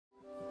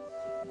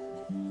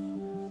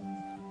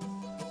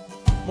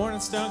Morning,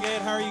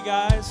 Stonegate. How are you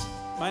guys?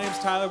 My name's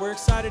Tyler. We're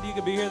excited you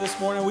could be here this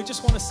morning. We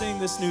just want to sing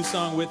this new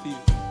song with you.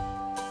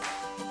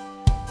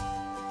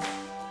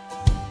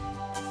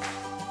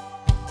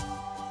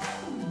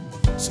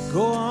 So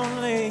go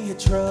on, lay your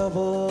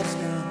troubles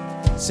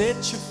down. Set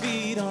your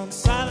feet on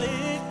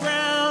solid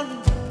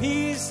ground.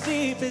 Peace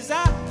deep as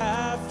I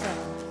have found.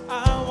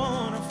 I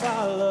want to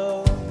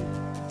follow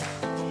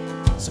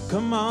you. So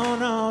come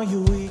on, all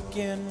you weak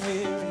and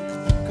weary.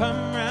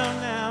 Come round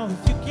now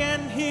if you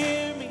can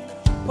hear me.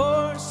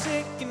 Poor,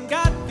 sick, and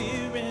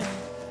God-fearing.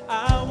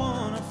 I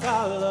want to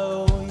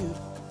follow you.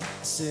 I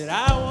said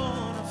I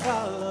want to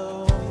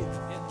follow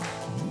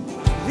you.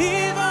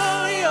 Leave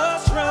all your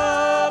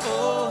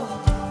trouble.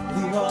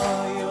 Leave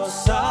all your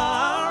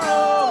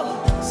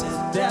sorrow.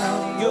 Sit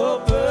down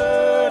your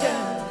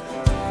burden.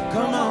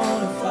 Come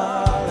on and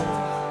follow.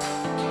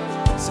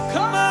 So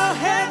come on,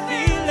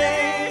 heavy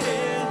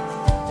laden.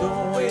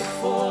 Don't wait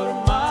for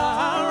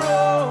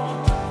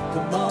tomorrow.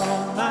 Come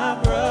on, my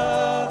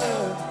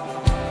brother.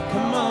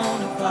 Come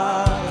on and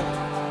follow.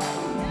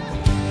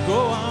 Go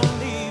on,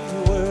 leave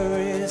your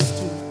worries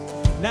too.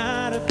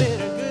 Not a bit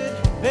of good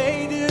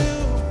they do.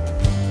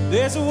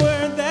 There's a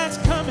word that's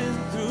coming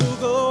through.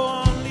 Go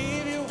on,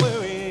 leave your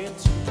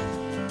worries too.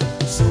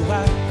 So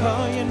I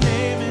call your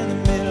name in the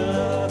middle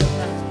of the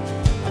night.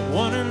 I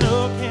wanna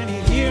know, can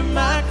you hear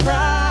my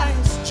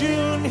cries?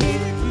 June heat,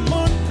 the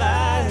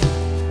moonlight.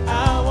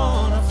 I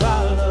wanna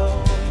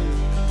follow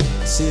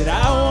you. I said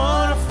I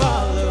wanna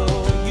follow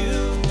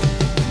you.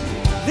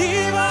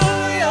 Leave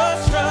all your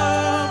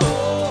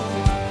trouble.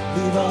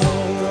 Leave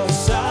all your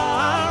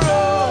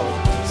sorrow.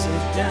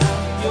 Sit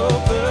down your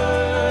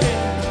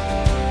burden.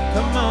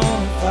 Come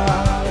on,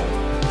 follow.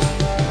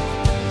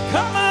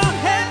 Come on,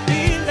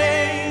 heavy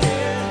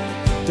laden.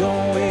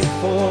 Don't wait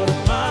for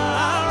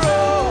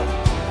tomorrow.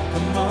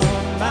 Come on,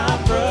 my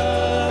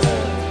brother.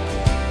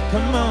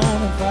 Come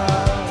on and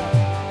follow.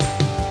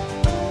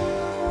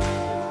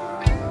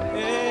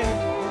 Yeah.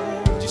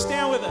 Would you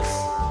stand with us?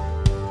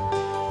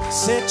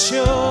 Set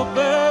your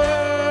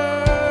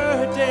burdens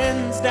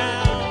down.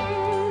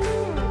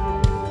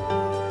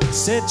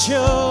 Set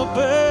your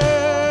burdens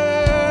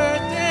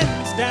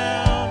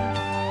down.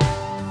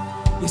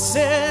 You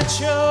set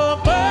your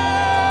burdens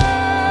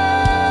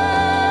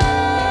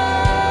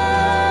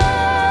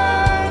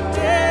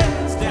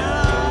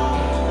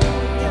down.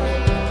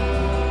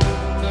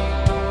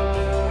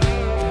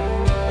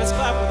 Let's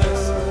clap with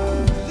us.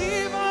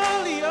 Leave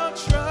all your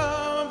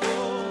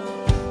trouble.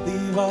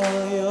 Leave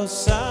all your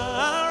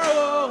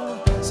sorrow.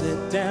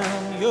 Set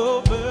down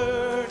your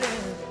burden.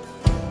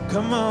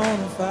 Come on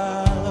and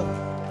follow.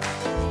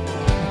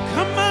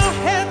 Come on,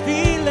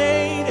 heavy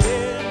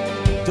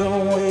laden.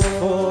 Don't wait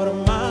for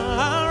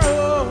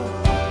tomorrow.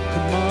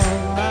 Come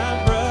on,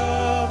 my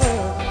brother.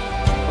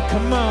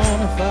 Come on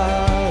and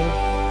follow.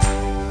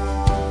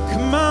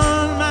 Come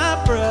on, my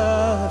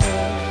brother.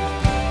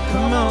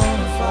 Come on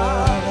and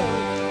follow.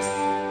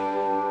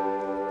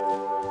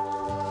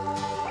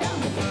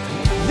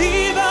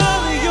 Leave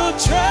all of your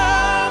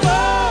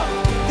trouble.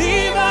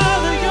 Leave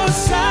all of your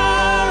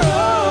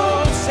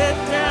sorrow. Set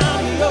down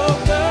your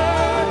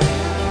burden.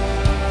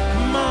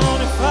 Come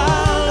on and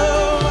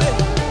follow it.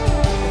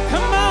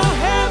 Come on,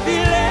 heavy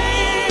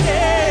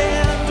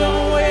laden.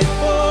 Don't wait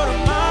for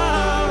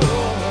tomorrow.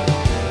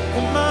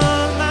 Come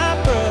on, my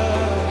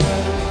brother.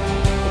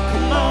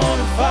 Come on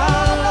and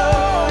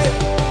follow it.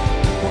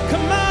 Well,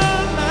 come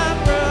on, my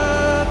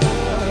brother.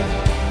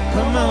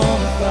 Come on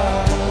and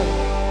follow.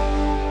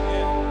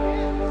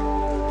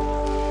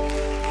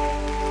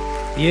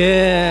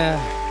 Yeah.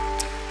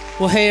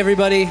 Well, hey,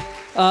 everybody.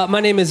 My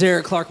name is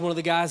Eric Clark, one of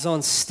the guys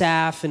on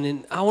staff,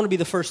 and I want to be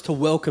the first to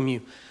welcome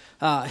you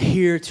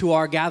here to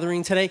our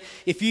gathering today.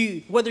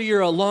 Whether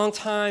you're a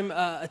long-time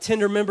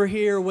attender member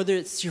here, or whether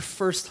it's your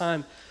first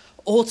time,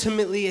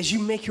 ultimately, as you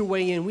make your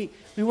way in, we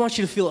want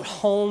you to feel at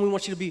home. We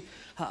want you to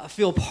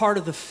feel part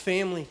of the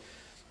family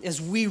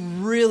as we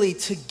really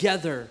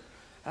together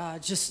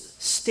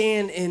just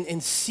stand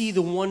and see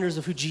the wonders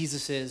of who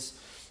Jesus is,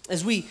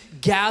 as we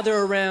gather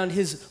around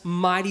his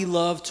mighty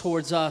love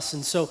towards us.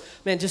 And so,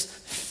 man, just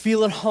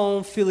feel at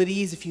home, feel at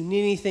ease. If you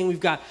need anything, we've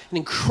got an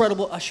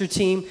incredible usher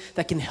team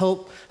that can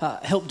help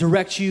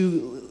direct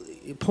you,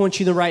 point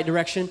you in the right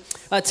direction.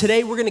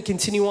 Today, we're going to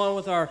continue on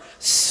with our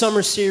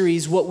summer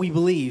series, What We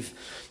Believe.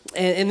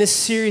 And this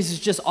series is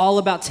just all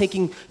about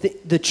taking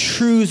the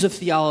truths of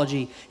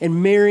theology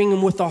and marrying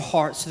them with our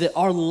hearts so that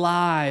our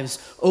lives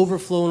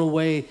overflow in a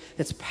way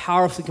that's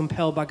powerfully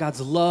compelled by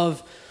God's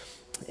love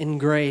and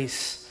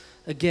grace.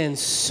 Again,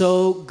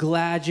 so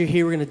glad you're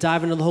here. We're going to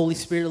dive into the Holy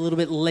Spirit a little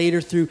bit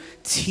later through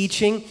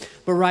teaching.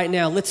 But right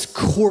now, let's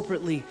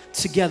corporately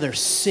together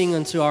sing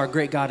unto our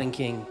great God and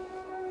King.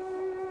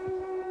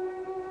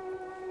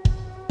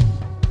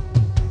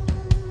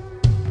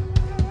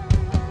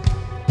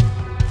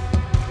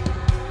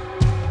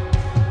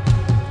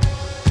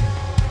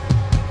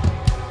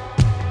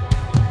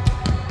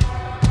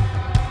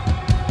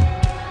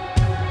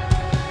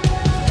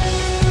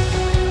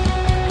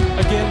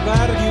 Again,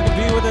 glad you could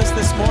be with us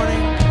this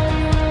morning.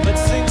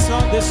 Let's sing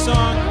this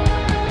song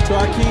to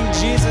our King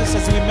Jesus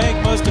as we make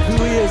most of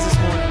who he is this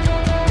morning.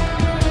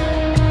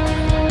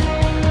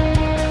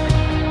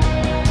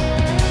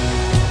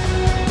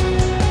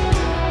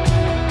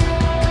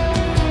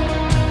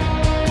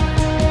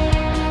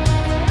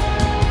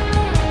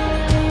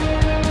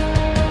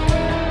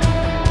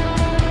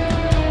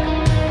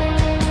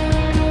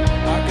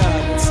 Our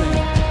God, let's sing.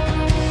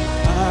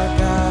 Our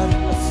God,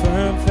 a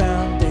firm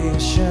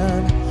foundation,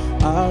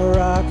 our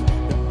rock,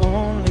 the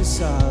only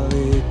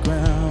solid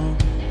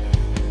ground.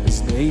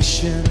 As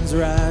nations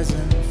rise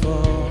and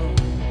fall,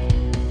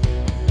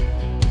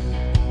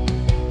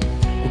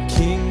 the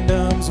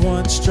kingdom's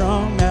once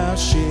strong, now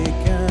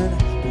shaken,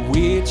 but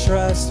we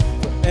trust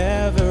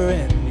forever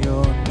in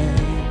your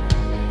name,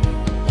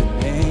 the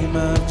name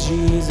of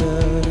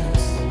Jesus.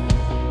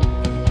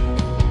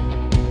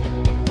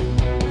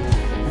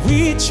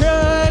 We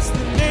trust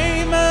the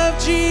name of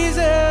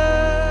Jesus.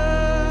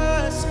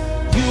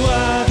 You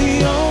are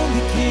the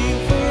only King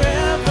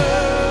forever.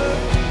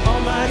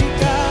 Almighty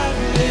God,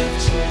 we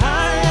lift you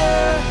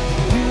higher.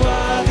 You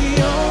are the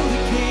only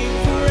King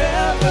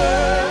forever,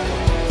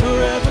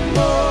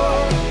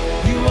 forevermore.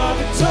 You are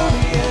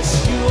victorious.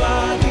 You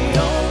are the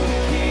only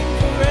King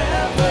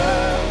forever.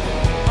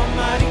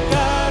 Almighty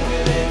God, we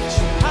lift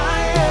you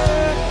higher.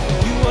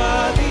 You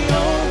are the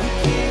only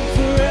King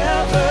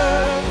forever,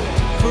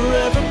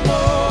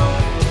 forevermore.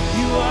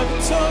 You are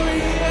victorious.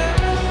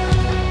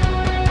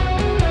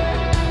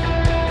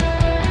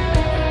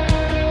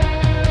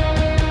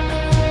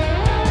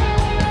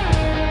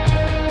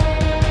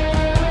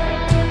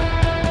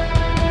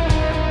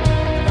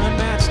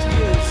 Unmatched he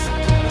is.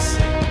 Let's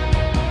sing.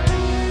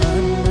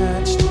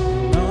 Unmatched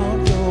in all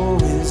your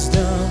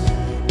wisdom,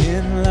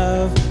 in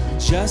love and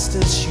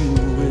justice you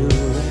will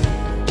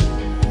reign.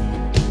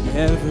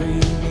 Every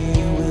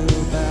knee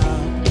will bow.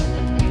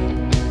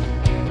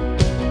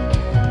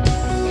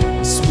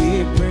 As we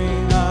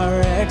bring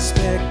our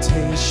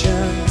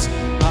expectations,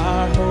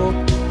 our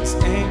hope is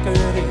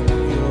anchored in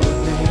your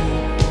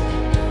name,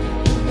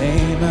 the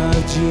name of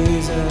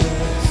Jesus.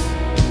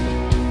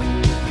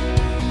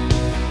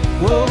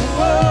 Whoa,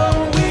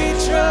 whoa, we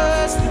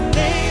trust the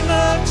name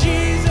of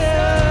Jesus.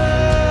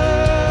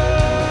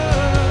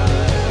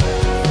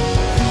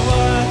 You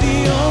are the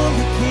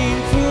only King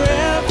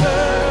forever.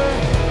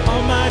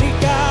 Almighty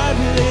God,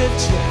 we lift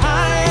you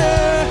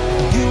higher.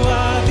 You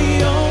are the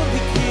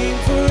only King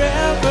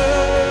forever,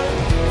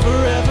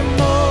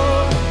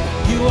 forevermore.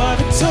 You are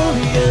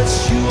victorious.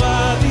 You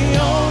are the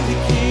only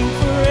King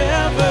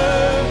forever.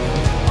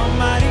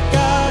 Almighty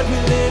God, we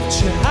lift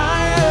you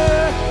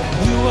higher.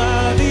 You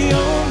are the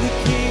only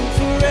King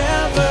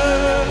forever,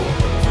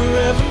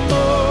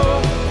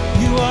 forevermore.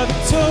 You are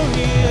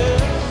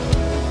victorious.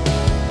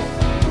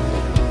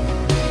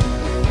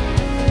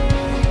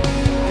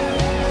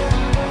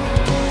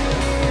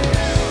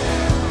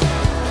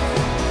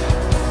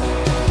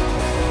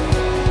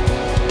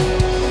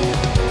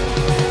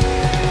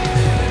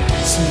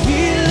 So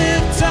we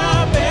lift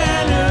our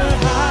banner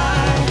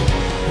high.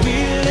 We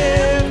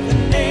lift the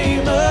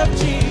name of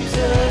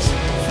Jesus.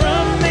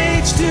 From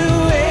age to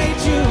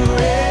age you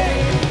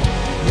reign.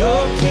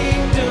 Your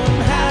kingdom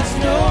has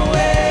no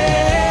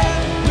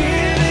end. We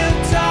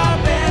lift our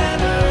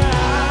banner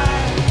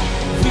high.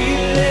 We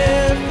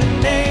lift the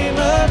name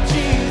of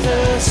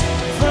Jesus.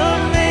 From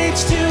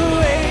age to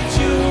age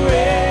you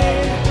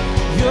reign.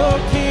 Your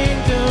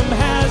kingdom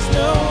has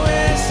no end.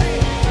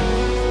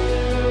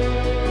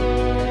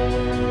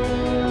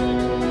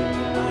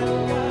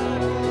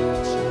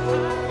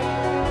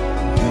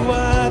 You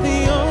are the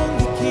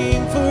only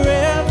King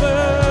forever,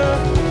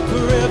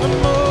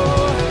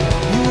 forevermore.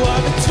 You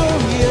are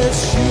victorious.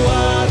 You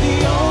are the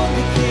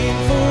only King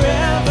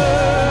forever.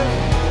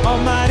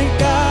 Almighty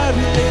God,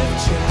 we lift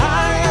you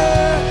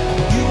higher.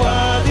 You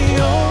are the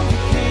only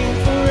King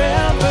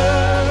forever,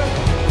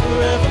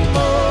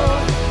 forevermore.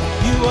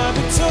 You are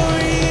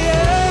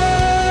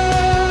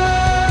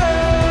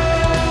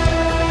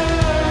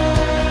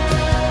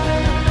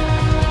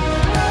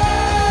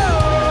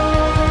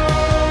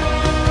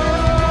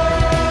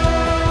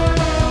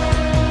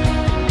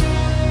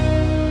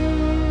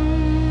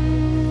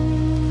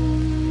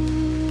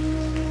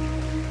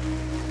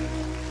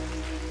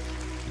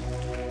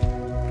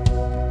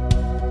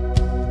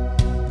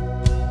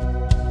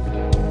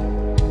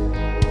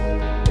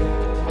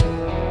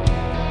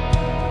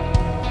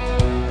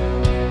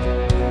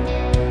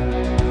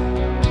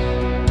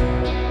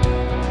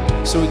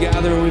So we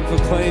gather and we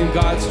proclaim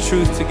God's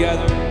truth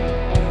together.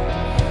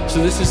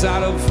 So this is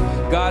out of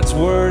God's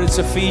word. It's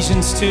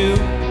Ephesians 2.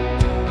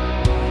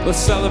 Let's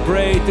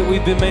celebrate that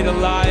we've been made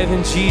alive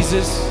in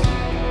Jesus.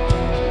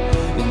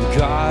 And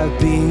God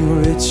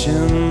being rich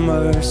in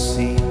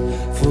mercy,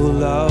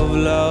 full of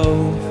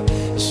love,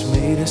 has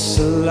made us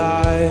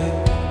alive.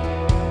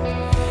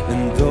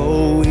 And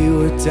though we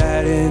were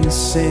dead in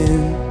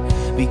sin,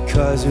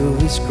 because of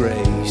his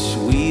grace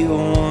we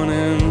are one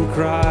in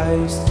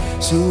Christ.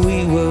 So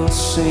we will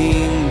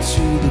sing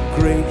to the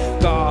great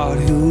God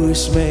who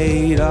has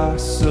made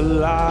us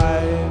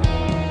alive.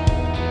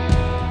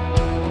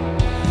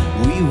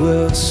 we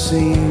will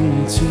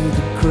sing to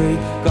the great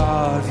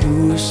God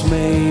who's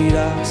made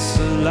us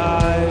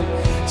alive,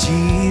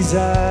 Jesus.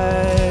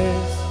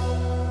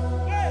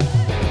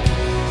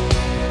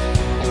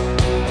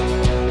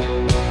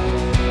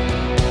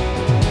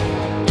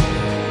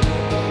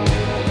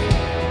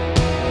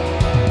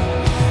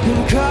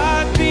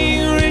 God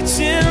being rich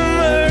in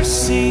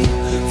mercy,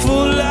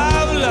 full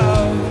of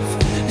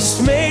love,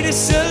 has made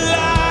us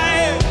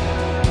alive.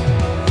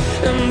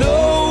 And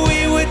though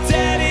we were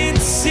dead in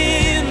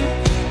sin,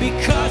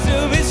 because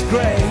of His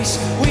grace,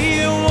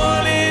 we are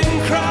one in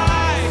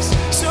Christ.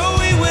 So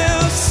we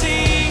will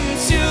sing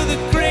to the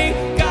great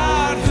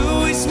God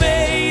who has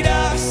made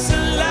us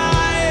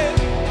alive.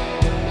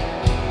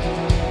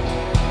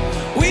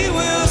 We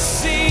will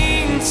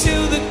sing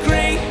to the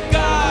great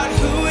God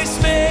who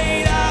has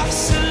made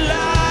us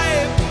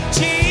alive,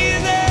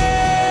 Jesus.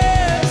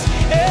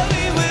 And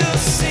we will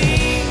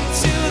sing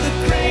to the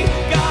great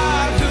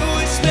God who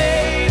has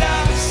made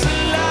us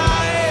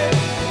alive.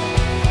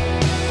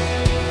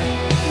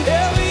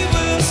 And we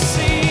will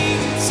sing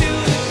to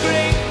the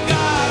great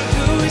God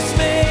who has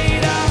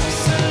made us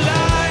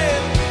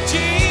alive,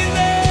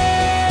 Jesus.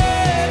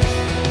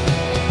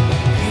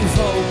 You've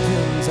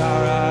opened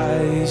our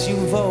eyes,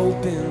 you've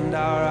opened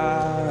our eyes,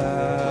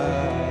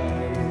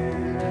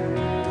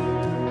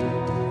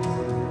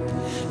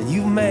 and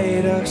you've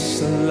made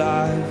us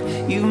alive,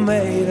 you've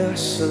made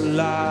us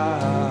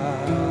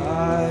alive.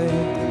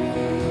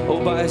 Oh,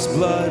 by His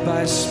blood,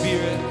 by His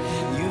Spirit,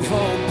 you've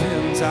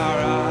opened our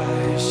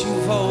eyes,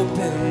 you've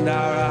opened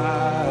our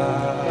eyes,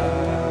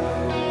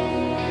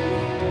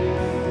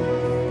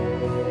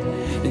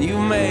 and you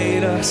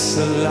made us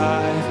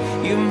alive,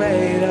 you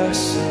made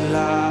us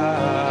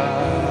alive.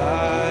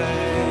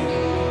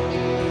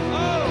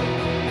 Oh,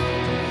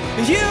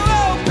 you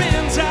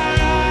opened our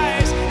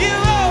eyes, you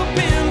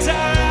opened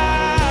our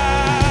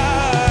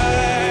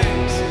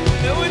eyes,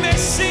 that we may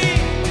see.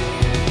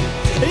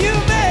 You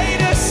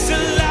made us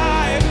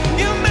alive,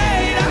 you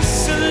made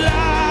us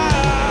alive.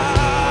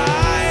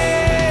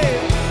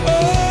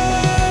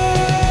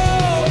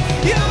 Oh,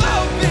 you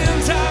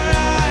opened our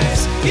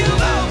eyes, you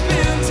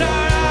opened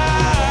our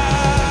eyes.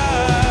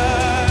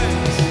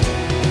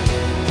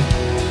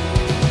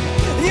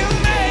 You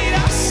made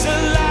us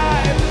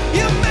alive,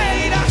 you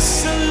made us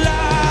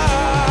alive.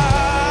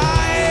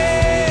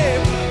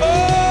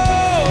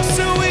 Oh,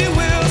 so we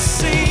will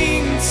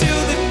sing to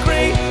the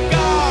great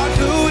God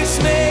who has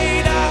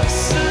made us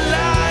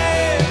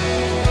alive.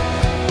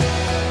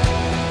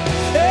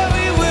 And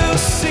we will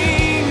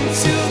sing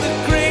to the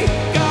great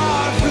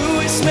God who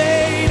has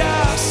made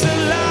us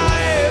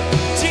alive,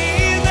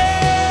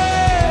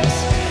 Jesus.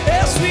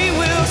 As we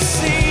will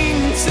sing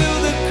to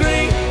the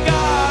great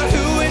God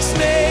who has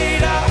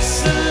made us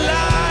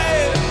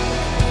alive.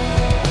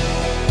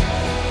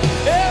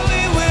 And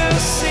we will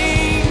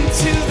sing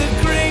to the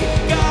great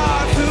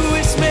God who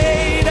has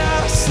made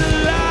us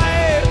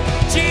alive,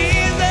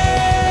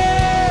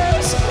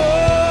 Jesus.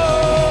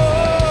 Oh,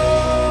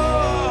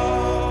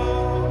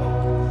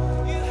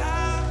 you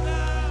have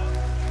now.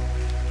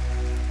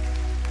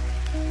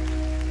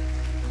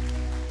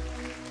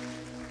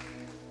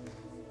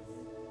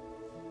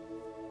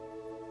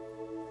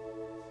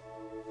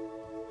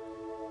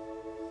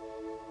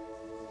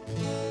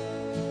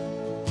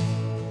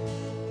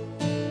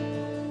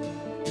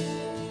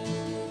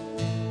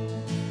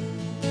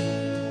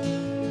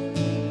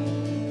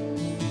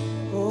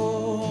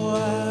 Oh,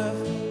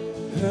 I've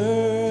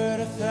heard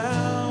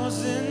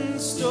 1,000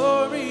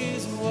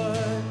 stories of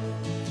what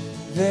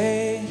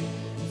they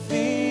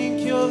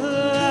think you're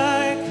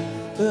like,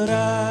 but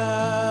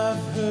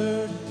I've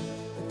heard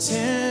a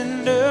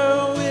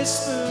tender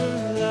whisper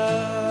of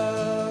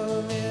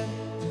love in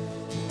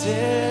the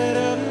dead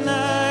of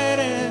night,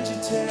 and you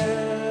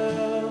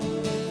tell me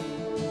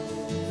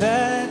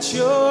that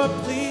you're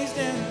pleased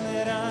and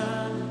that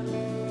I'm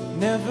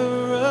never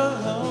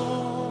alone.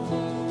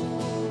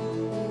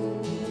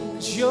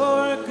 'Cause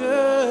you're a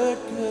good,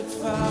 good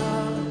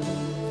Father.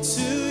 It's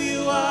who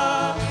you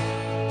are,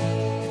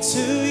 it's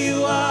who you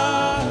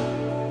are,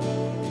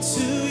 it's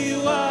who you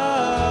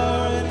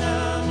are, and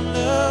I'm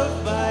loved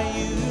by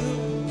you.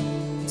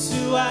 It's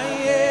who I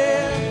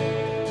am,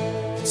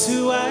 it's who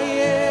I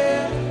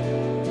am,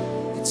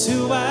 it's who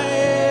I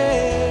am.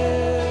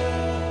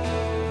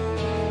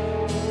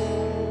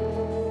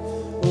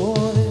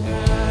 Oh, that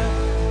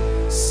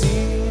I've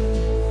seen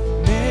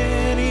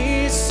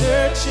many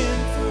searching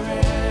for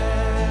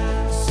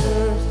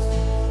answers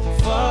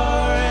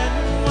far and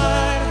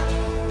wide,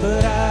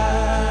 but I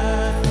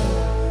know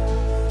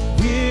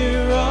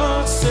we're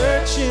all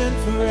searching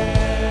for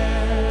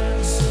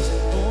answers.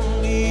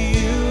 Only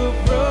you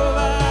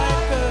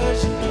provide, 'cause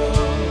you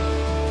know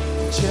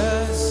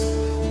just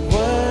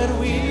what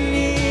we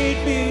need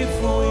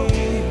before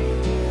we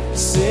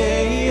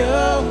say a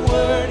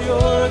word.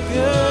 You're a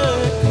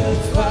good, good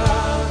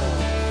Father.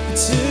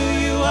 It's who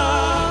you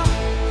are,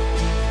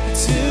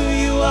 it's who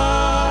you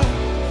are,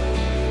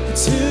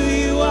 it's who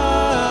you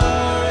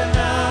are, and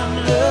I'm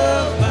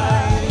loved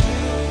by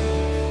you.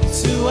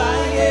 It's who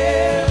I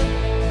am,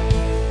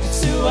 it's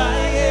who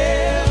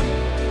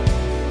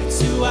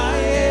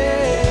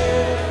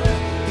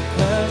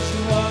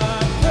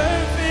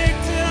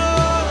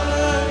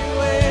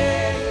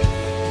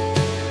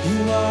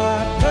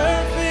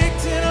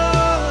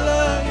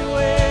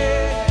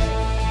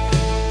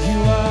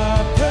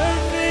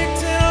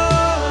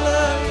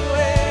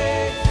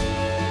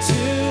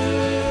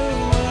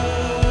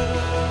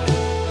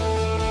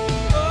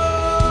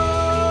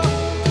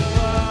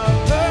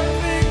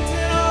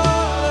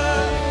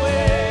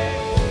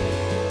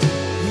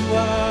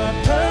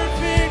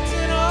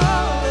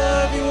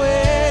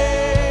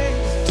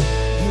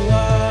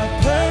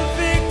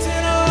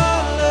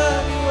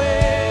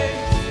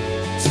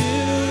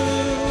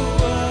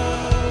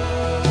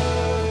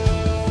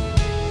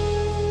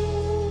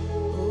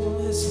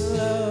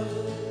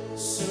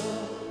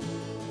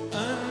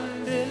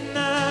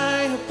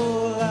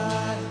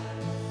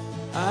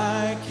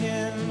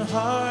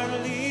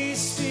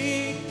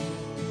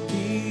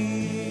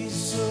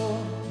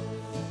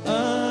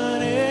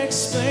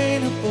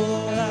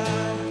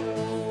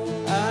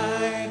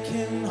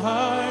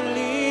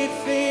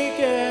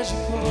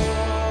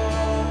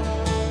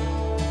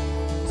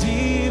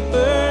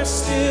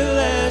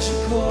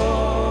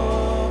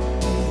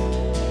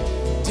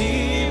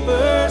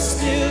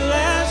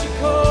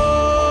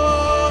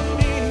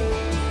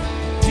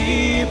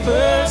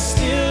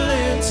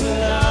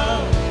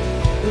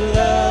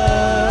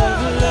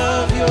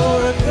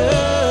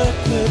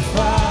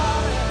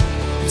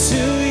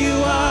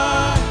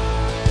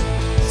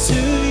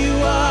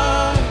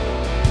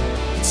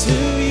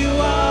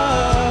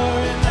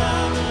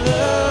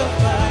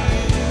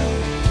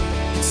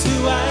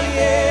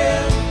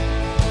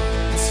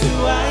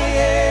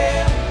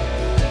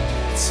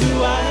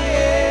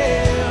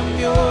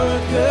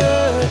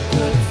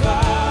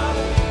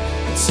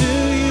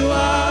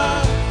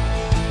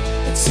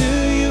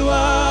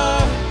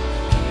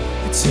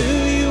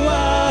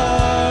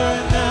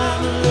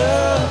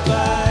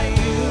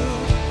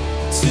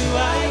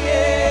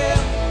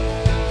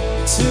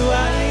It's who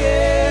I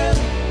am.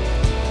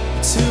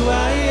 It's who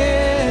I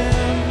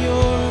am.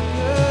 You're a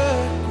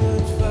good,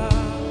 good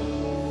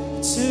Father.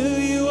 It's who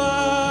you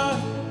are.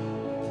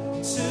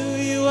 It's who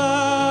you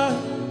are.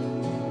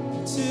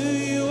 It's who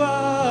you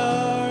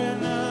are,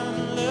 and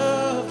I'm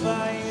loved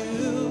by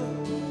you.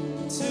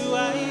 It's who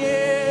I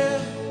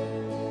am.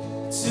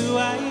 It's who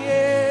I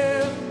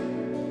am.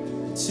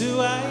 It's who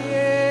I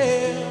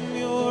am.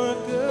 You're a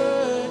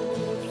good,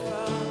 good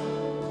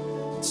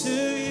Father. It's who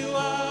you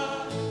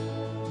are.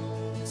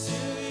 It's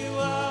who you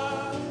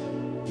are.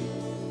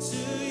 It's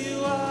who you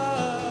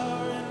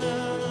are, and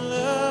I'm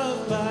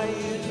loved by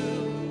you.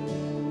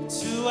 It's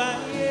who I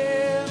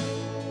am.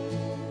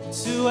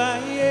 It's who I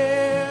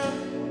am.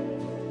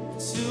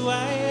 It's who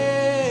I am.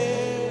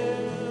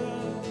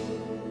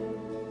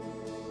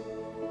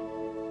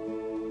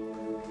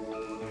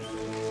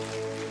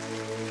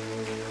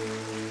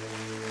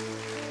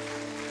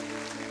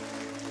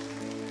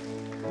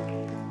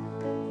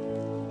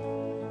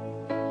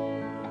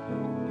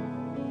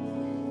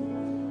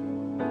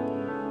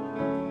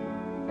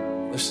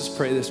 Let's just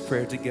pray this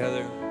prayer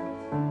together.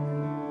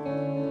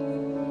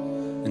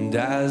 And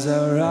as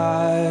I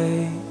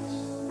rise,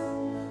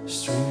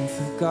 strength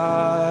of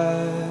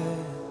God,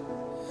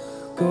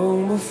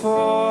 go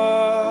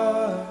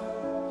before,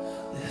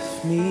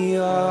 lift me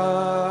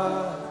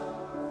up.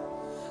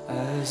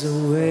 As I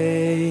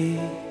wake,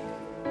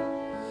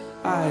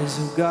 eyes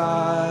of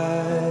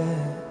God,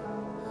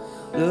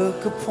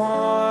 look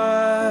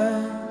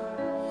upon,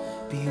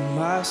 be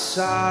my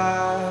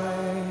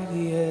side,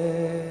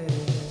 yeah.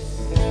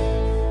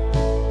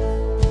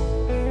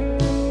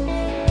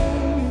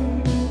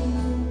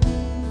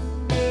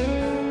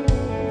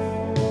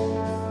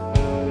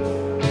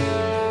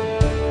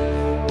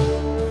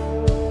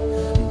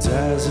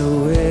 As a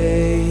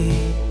way,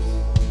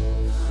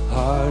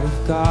 heart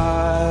of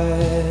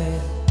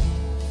God,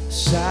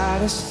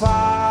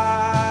 satisfied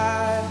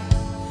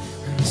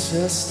and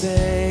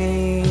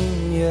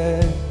sustained,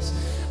 yes,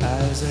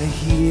 as I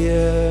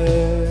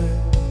hear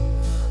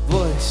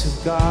voice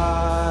of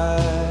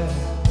God,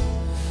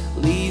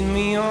 lead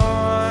me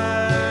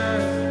on,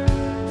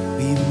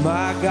 be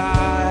my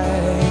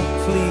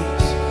guide,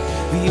 please,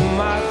 be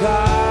my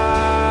guide.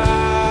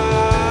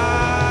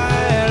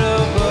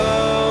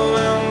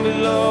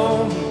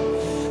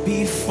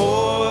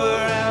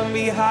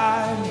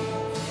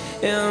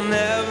 And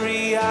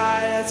every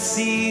eye that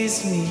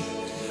sees me,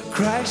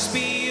 Christ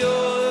be all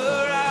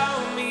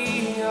around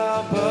me,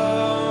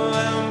 above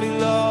and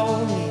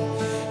below me,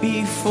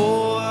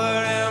 before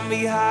and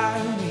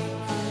behind me.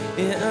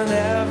 And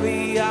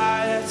every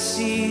eye that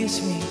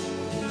sees me,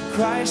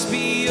 Christ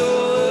be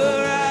all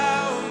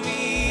around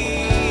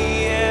me,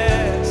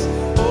 yes.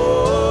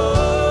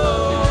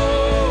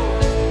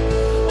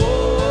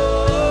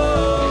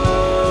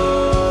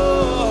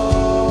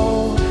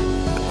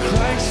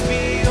 Christ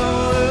be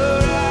all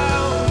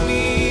around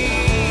me,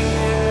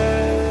 yeah.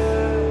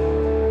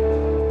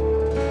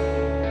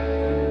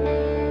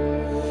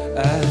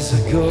 As I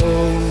go,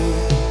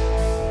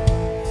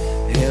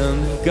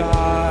 hand of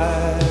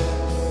God,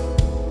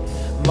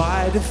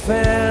 my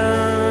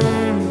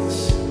defense,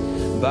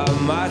 by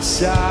my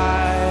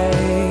side,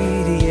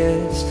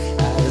 yes,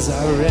 as I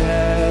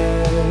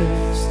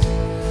rest,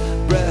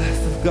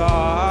 breath of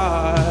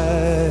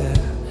God,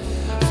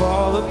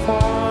 fall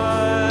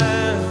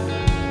upon,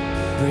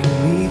 bring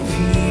me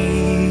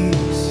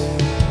peace,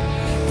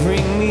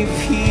 bring me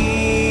peace,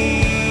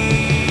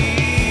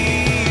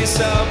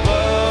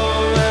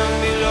 above and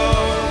below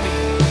me,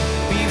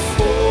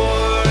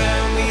 before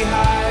and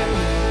behind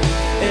me,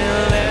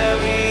 and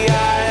every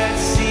eye that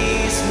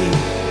sees me,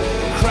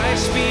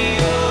 Christ be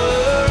all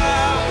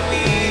around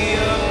me,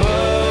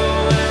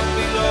 above and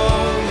below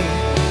me,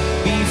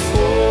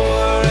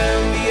 before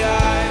and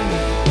behind me,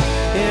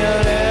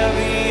 and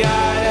every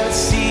eye that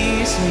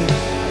sees me,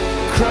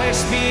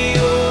 Christ be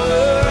all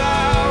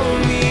around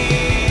me,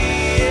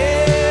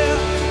 yeah.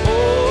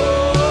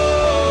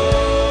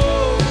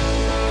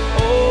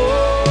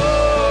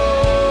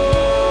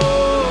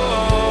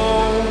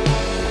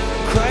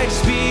 Christ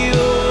be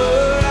all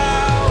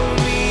around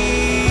me,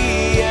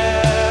 yeah.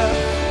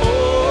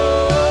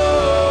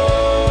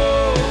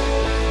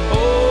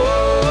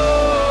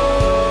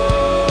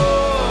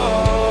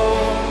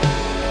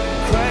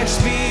 Christ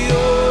be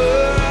all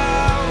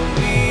around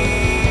me,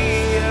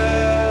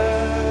 yeah.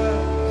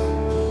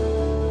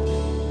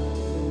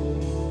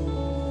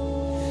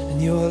 And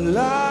your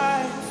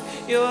life,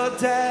 your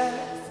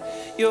death,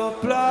 your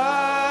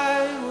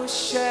blood was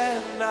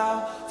shed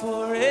now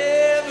for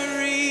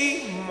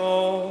every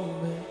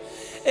moment,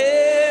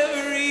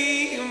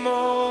 every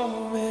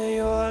moment.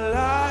 Your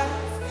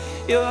life,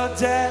 your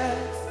death,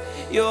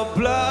 your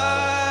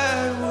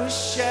blood was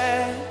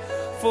shed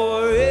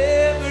for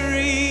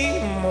every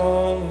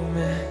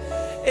moment,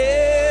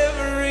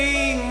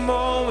 every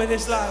moment.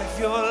 This life,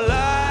 your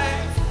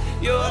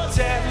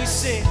death, we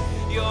sing,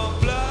 your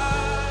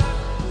blood,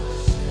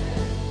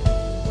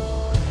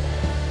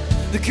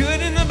 the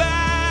good and the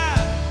bad,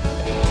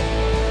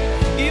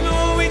 even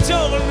when we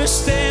don't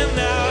understand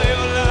now.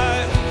 Your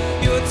life,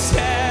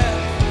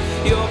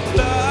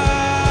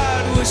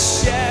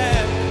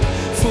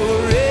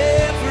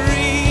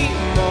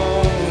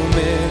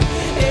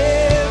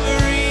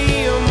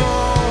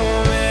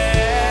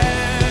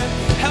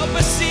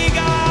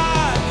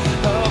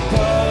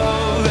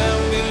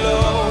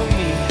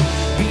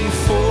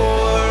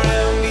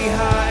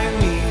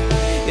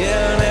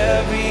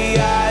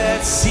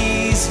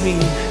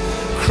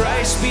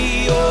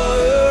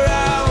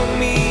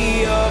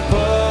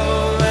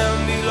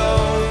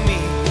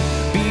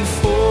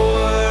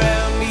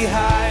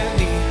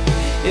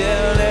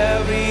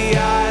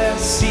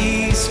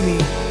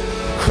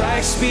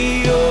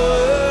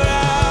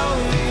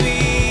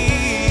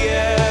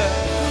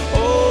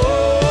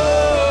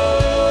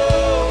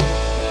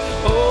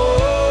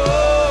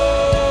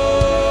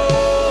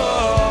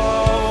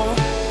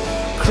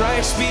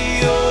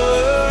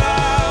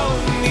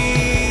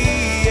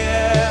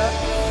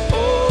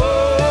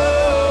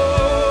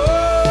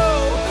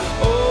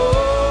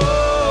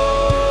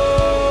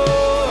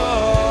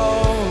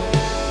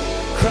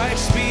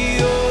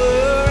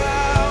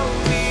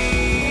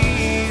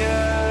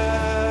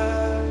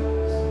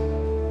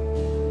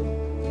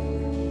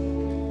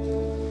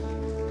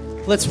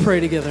 Let's pray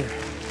together.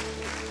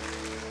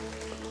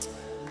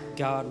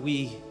 God,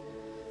 we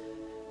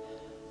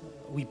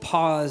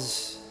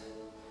pause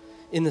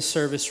in the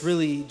service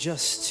really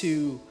just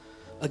to,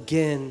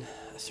 again,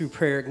 through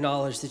prayer,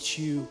 acknowledge that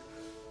you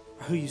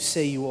are who you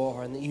say you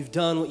are and that you've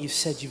done what you've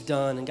said you've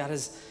done. And God,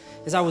 as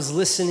I was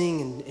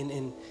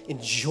listening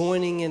and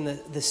joining in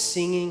the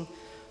singing,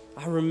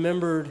 I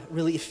remembered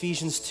really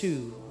Ephesians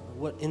 2,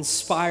 what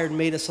inspired,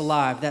 made us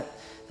alive, that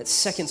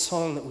second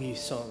song that we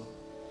sung.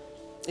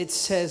 It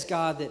says,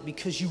 God, that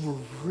because you were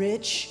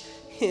rich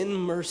in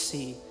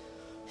mercy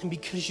and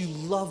because you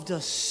loved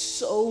us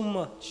so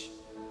much,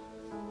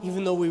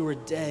 even though we were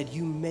dead,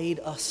 you made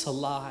us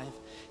alive.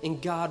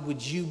 And God,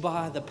 would you,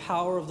 by the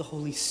power of the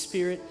Holy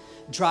Spirit,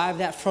 drive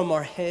that from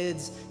our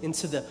heads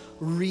into the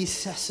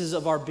recesses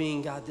of our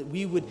being, God, that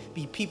we would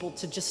be people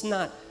to just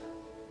not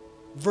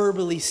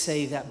verbally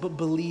say that, but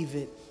believe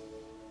it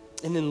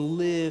and then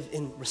live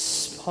in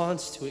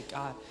response to it,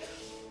 God.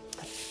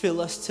 Fill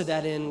us to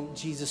that end,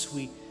 Jesus.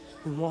 We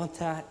want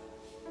that,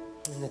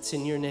 and it's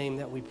in your name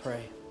that we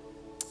pray.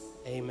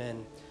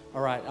 Amen.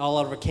 All right, all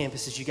of our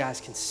campuses, you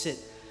guys can sit,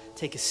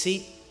 take a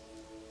seat.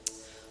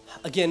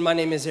 Again, my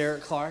name is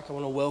Eric Clark. I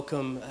want to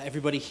welcome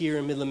everybody here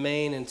in Midland,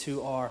 Maine, and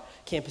to our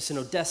campus in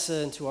Odessa,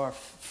 and to our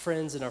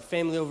friends and our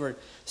family over at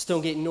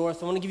Stonegate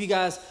North. I want to give you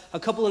guys a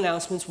couple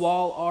announcements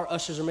while our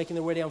ushers are making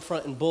their way down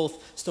front in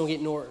both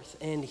Stonegate North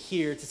and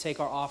here to take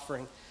our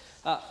offering.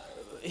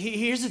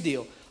 Here's the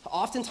deal.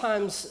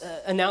 Oftentimes,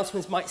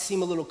 announcements might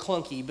seem a little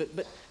clunky, but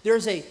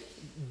there's a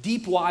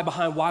deep why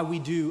behind why we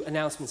do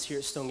announcements here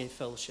at Stonegate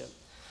Fellowship.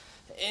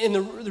 And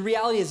the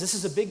reality is this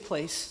is a big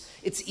place.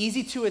 It's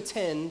easy to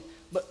attend,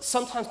 but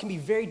sometimes can be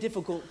very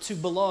difficult to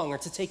belong or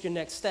to take your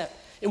next step.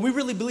 And we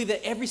really believe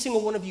that every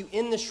single one of you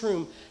in this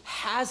room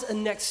has a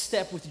next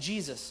step with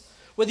Jesus.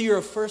 Whether you're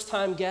a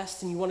first-time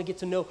guest and you want to get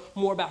to know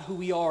more about who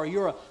we are, or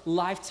you're a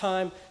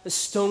lifetime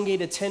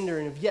Stonegate attender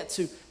and have yet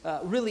to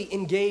really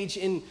engage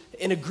in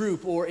a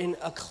group or in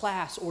a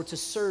class or to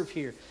serve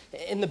here.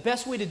 And the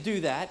best way to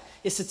do that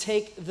is to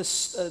take the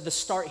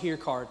Start Here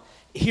card.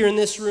 Here in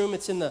this room,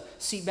 it's in the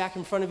seat back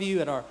in front of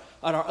you. At our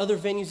other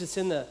venues, it's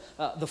in the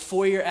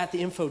foyer at the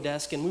info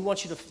desk. And we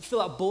want you to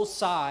fill out both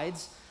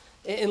sides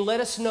and let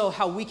us know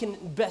how we can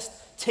best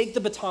take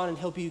the baton and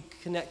help you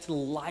connect to the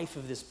life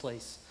of this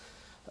place.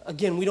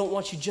 Again, we don't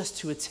want you just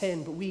to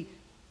attend, but we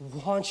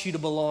want you to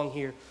belong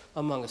here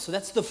among us. So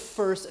that's the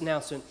first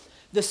announcement.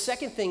 The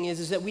second thing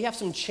is that we have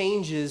some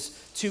changes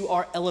to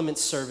our Elements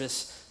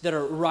service that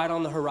are right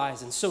on the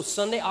horizon. So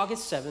Sunday,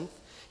 August 7th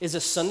is a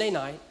Sunday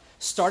night.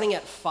 Starting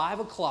at 5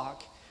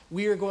 o'clock,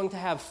 we are going to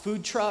have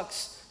food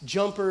trucks,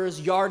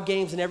 jumpers, yard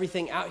games, and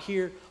everything out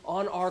here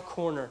on our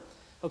corner.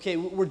 Okay,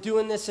 we're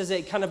doing this as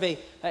a kind of a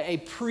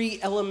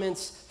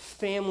pre-Elements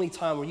family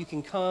time where you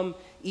can come,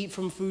 eat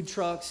from food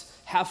trucks,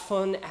 have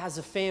fun as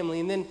a family.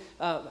 And then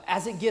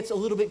as it gets a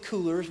little bit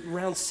cooler,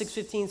 around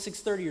 6:15,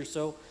 6:30 or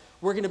so,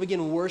 we're going to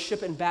begin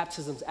worship and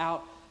baptisms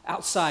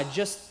outside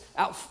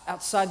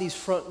these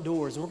front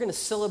doors. And we're going to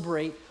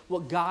celebrate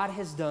what God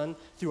has done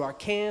through our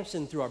camps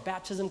and through our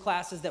baptism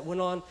classes that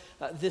went on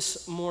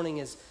this morning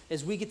as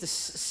we get to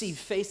see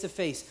face to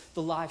face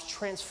the lives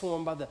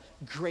transformed by the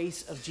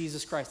grace of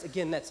Jesus Christ.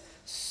 Again, that's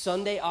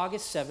Sunday,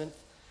 August 7th.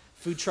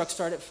 Food trucks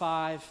start at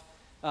 5.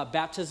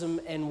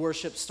 Baptism and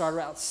worship start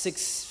around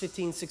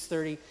 6:15,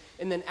 6:30.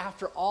 And then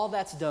after all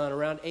that's done,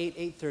 around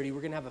 8:30,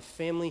 we're going to have a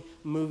family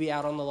movie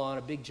out on the lawn,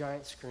 a big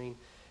giant screen.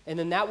 And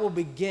then that will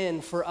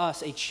begin for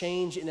us a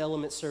change in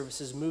element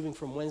services, moving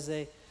from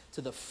Wednesday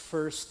to the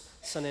first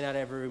Sunday night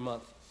every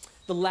month.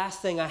 The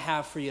last thing I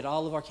have for you at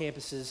all of our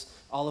campuses,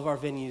 all of our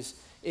venues,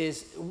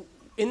 is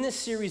in this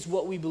series,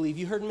 What We Believe.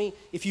 You heard me,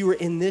 if you were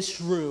in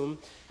this room,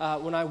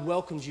 when I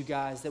welcomed you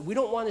guys, that we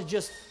don't want to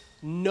just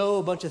know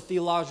a bunch of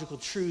theological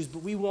truths,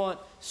 but we want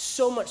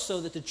so much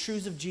so that the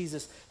truths of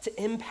Jesus to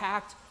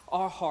impact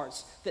our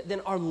hearts, that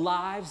then our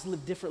lives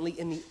live differently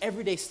in the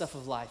everyday stuff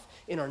of life,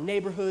 in our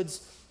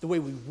neighborhoods, the way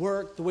we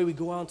work, the way we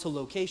go out to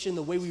location,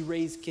 the way we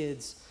raise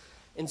kids.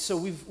 And so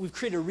we've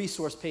created a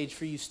resource page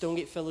for you,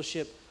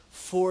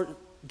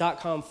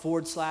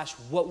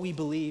 stonegatefellowship.com/what we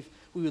believe.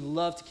 We would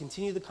love to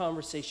continue the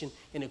conversation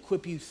and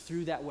equip you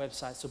through that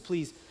website. So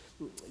please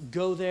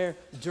go there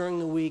during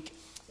the week.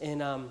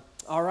 And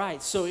all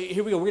right, so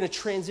here we go. We're going to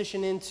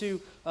transition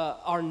into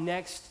our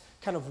next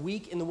kind of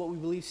week in the What We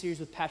Believe series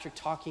with Patrick,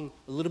 talking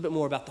a little bit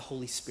more about the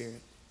Holy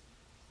Spirit.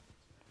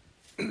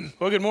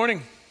 Well, good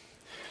morning.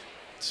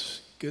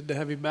 It's good to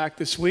have you back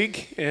this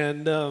week.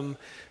 And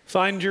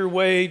find your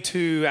way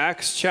to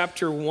Acts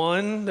chapter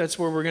 1. That's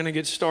where we're going to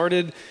get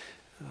started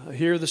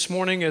here this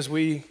morning as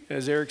we,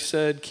 as Eric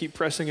said, keep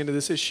pressing into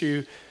this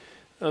issue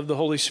of the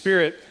Holy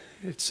Spirit.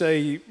 It's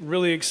a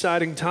really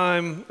exciting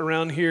time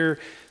around here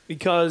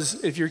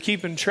because if you're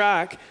keeping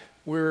track,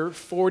 we're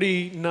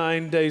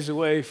 49 days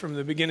away from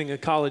the beginning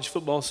of college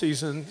football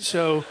season.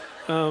 So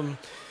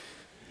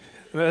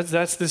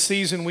that's the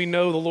season we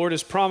know the Lord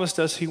has promised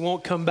us He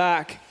won't come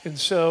back. And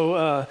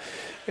so,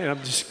 and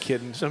I'm just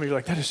kidding. Some of you are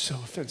like, that is so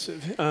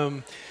offensive.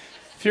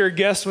 If you're a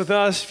guest with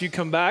us, if you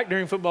come back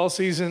during football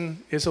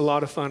season, it's a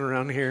lot of fun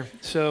around here.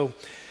 So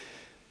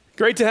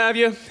great to have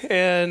you,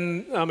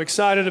 and I'm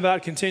excited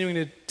about continuing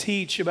to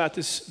teach about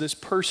this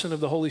person of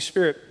the Holy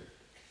Spirit.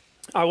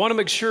 I want to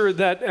make sure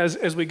that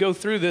as we go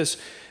through this,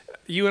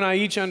 you and I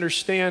each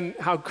understand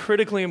how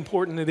critically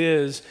important it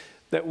is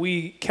that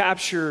we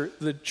capture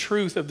the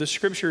truth of the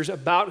Scriptures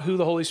about who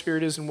the Holy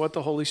Spirit is and what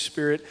the Holy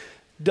Spirit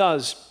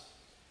does.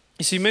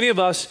 You see, many of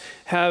us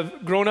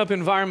have grown up in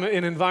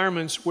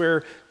environments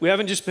where we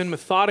haven't just been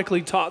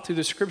methodically taught through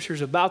the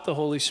Scriptures about the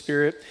Holy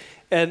Spirit,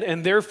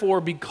 and therefore,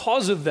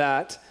 because of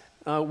that,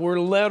 we're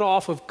led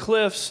off of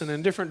cliffs and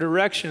in different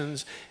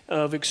directions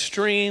of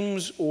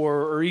extremes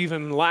or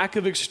even lack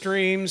of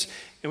extremes,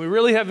 and we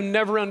really have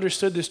never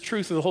understood this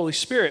truth of the Holy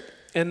Spirit.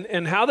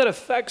 And how that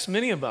affects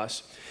many of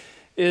us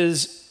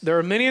is there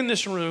are many in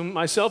this room,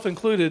 myself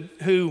included,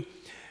 who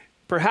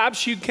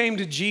perhaps you came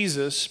to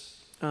Jesus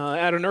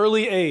at an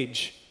early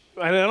age.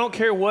 And I don't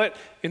care what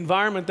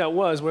environment that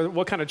was,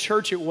 what kind of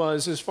church it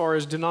was as far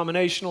as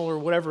denominational or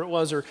whatever it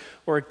was,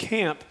 or a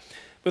camp.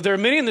 But there are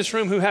many in this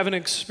room who have an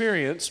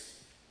experience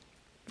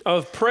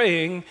of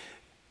praying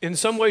in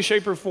some way,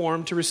 shape, or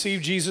form to receive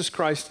Jesus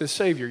Christ as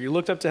Savior. You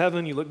looked up to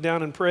heaven, you looked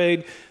down and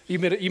prayed. You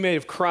may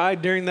have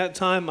cried during that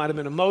time, might have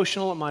been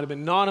emotional, it might have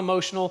been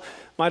non-emotional,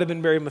 might have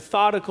been very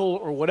methodical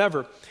or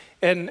whatever.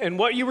 And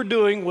what you were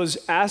doing was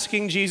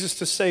asking Jesus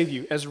to save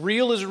you, as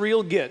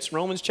real gets.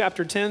 Romans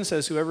chapter 10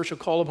 says, whoever shall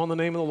call upon the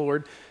name of the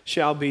Lord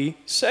shall be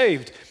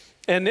saved.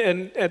 And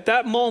at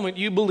that moment,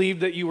 you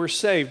believed that you were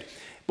saved.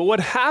 But what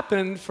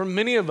happened for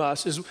many of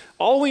us is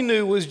all we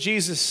knew was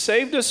Jesus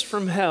saved us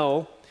from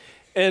hell,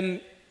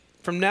 and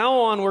from now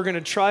on, we're going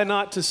to try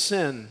not to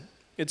sin.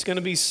 It's going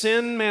to be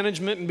sin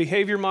management and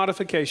behavior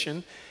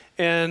modification.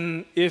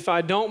 And if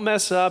I don't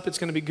mess up, it's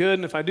going to be good.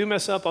 And if I do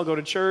mess up, I'll go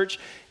to church.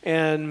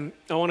 And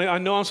I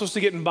know I'm supposed to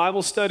get in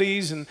Bible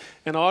studies and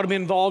I ought to be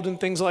involved in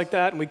things like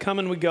that. And we come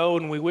and we go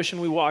and we wish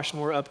and we wash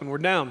and we're up and we're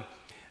down.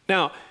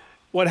 Now,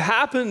 what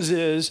happens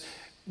is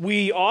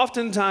we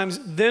oftentimes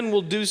then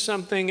will do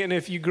something. And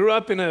if you grew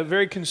up in a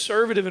very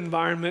conservative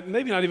environment,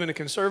 maybe not even a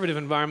conservative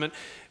environment,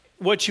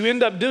 what you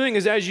end up doing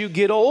is as you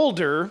get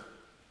older,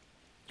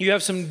 you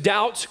have some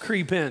doubts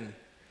creep in.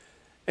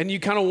 And you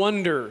kind of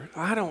wonder,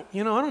 I don't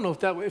know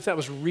if that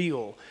was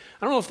real.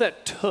 I don't know if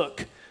that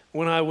took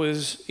when I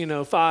was,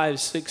 5,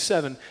 6,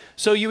 7.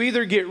 So you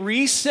either get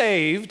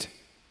re-saved,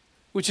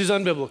 which is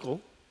unbiblical,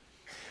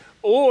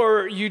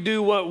 or you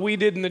do what we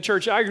did in the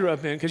church I grew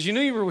up in, because you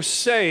knew you were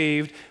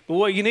saved, but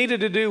what you needed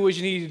to do was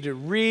you needed to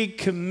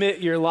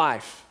recommit your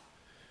life.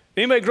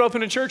 Anybody grow up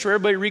in a church where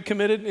everybody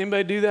recommitted?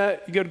 Anybody do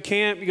that? You go to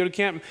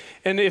camp,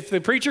 and if the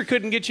preacher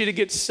couldn't get you to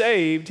get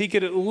saved, he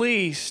could at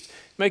least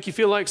make you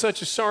feel like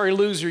such a sorry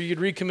loser, you'd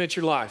recommit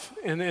your life.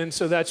 And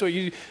so that's what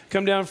you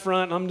come down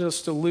front, I'm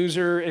just a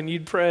loser, and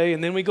you'd pray,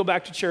 and then we go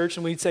back to church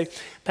and we'd say,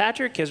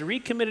 Patrick has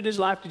recommitted his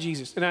life to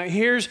Jesus. And now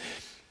here's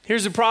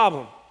the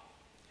problem.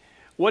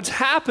 What's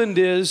happened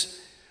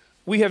is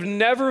we have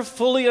never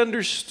fully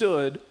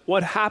understood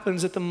what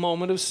happens at the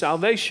moment of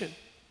salvation.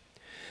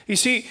 You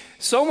see,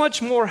 so much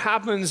more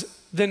happens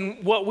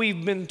than what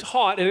we've been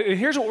taught. And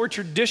here's what we're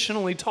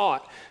traditionally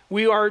taught.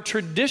 We are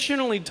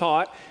traditionally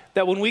taught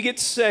that when we get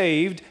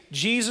saved,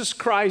 Jesus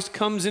Christ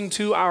comes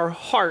into our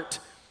heart.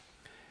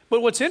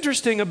 But what's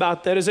interesting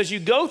about that is as you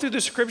go through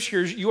the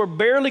Scriptures, you are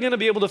barely going to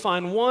be able to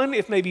find one,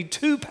 if maybe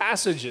two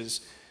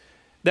passages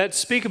that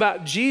speak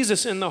about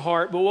Jesus in the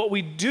heart. But what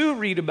we do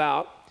read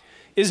about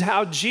is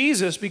how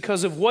Jesus,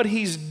 because of what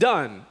he's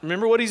done,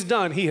 remember what he's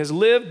done, he has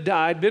lived,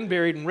 died, been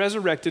buried, and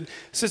resurrected,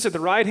 sits at the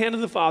right hand of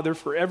the Father,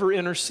 forever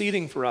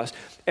interceding for us.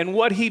 And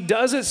what he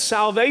does at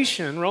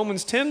salvation,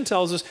 Romans 10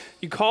 tells us,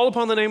 you call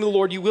upon the name of the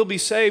Lord, you will be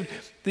saved.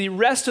 The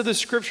rest of the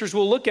Scriptures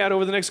we'll look at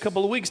over the next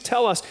couple of weeks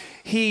tell us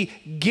he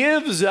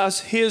gives us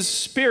his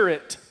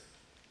Spirit.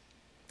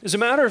 As a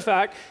matter of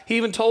fact, he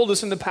even told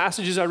us in the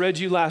passages I read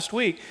you last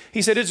week,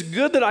 he said, it's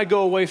good that I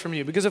go away from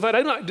you, because if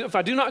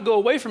I do not go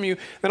away from you,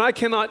 then I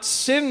cannot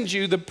send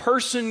you the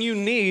person you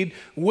need,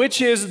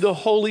 which is the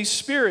Holy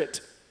Spirit.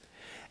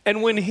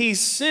 And when he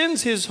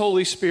sends his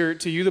Holy Spirit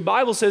to you, the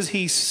Bible says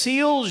he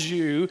seals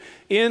you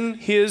in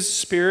his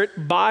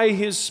Spirit, by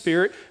his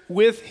Spirit,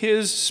 with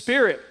his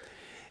Spirit.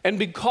 And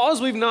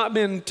because we've not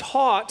been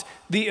taught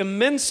the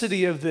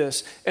immensity of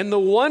this and the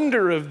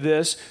wonder of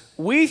this,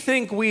 we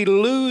think we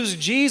lose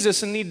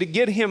Jesus and need to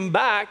get him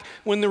back,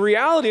 when the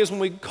reality is when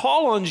we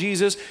call on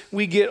Jesus,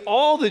 we get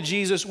all the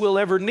Jesus we'll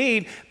ever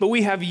need, but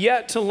we have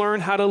yet to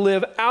learn how to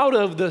live out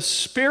of the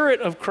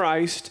Spirit of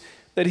Christ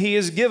that he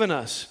has given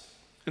us.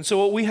 And so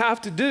what we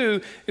have to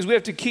do is we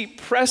have to keep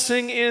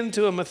pressing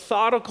into a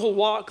methodical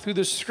walk through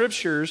the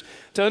Scriptures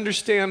to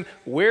understand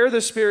where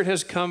the Spirit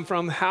has come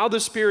from, how the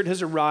Spirit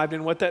has arrived,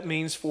 and what that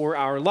means for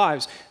our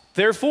lives.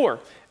 Therefore,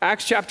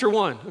 Acts chapter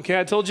 1. Okay,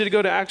 I told you to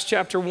go to Acts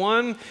chapter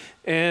 1,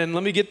 and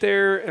let me get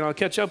there, and I'll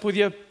catch up with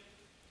you,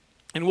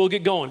 and we'll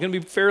get going. It's going to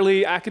be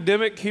fairly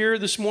academic here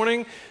this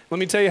morning. Let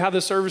me tell you how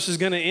the service is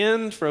going to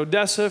end for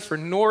Odessa, for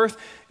North.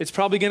 It's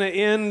probably going to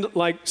end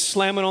like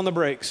slamming on the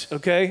brakes,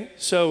 okay?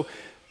 So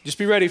just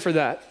be ready for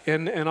that.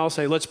 And I'll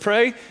say, let's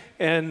pray.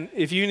 And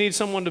if you need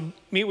someone to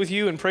meet with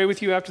you and pray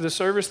with you after the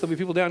service, there'll be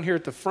people down here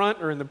at the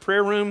front or in the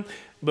prayer room.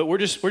 But we're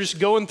just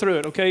going through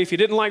it, okay? If you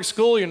didn't like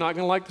school, you're not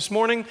going to like this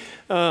morning.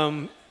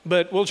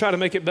 But we'll try to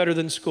make it better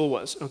than school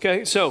was,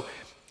 okay? So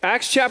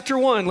Acts chapter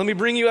 1, let me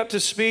bring you up to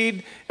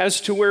speed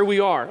as to where we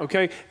are,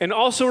 okay? And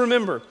also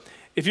remember,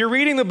 if you're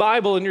reading the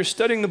Bible and you're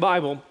studying the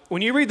Bible,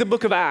 when you read the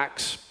book of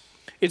Acts,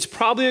 it's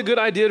probably a good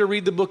idea to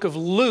read the book of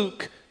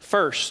Luke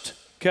first,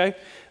 okay?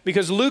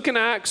 Because Luke and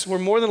Acts were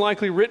more than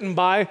likely written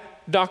by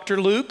Dr.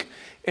 Luke,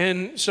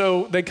 and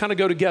so they kind of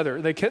go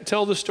together. They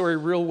tell the story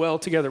real well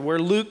together. Where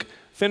Luke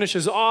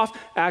finishes off,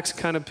 Acts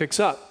kind of picks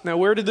up. Now,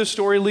 where did the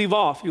story leave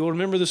off? You'll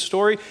remember the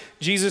story.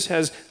 Jesus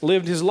has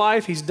lived his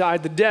life. He's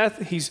died the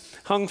death. He's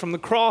hung from the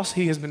cross.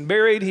 He has been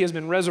buried. He has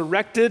been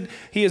resurrected.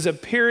 He is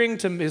appearing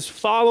to his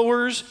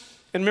followers.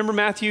 And remember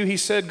Matthew, he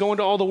said, go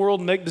into all the world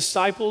and make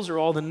disciples, or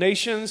all the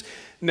nations.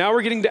 Now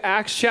we're getting to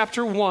Acts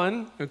chapter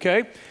 1,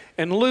 okay?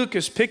 And Luke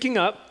is picking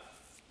up,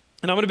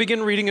 and I'm going to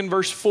begin reading in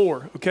verse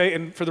 4, okay?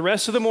 And for the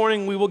rest of the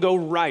morning, we will go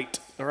right,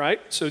 all right?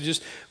 So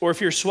or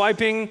if you're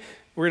swiping,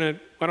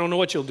 I don't know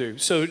what you'll do.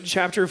 So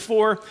chapter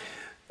 4,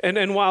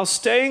 and while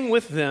staying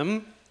with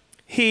them,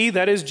 he,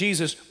 that is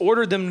Jesus,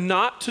 ordered them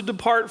not to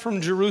depart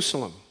from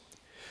Jerusalem,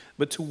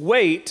 but to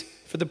wait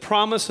for the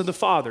promise of the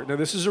Father. Now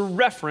this is a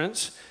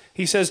reference.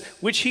 He says,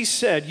 which he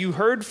said, you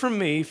heard from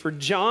me, for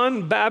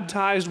John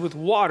baptized with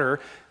water.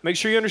 Make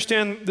sure you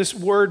understand this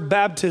word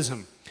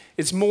baptism.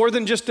 It's more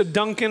than just a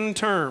Duncan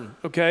term,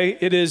 okay?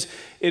 It is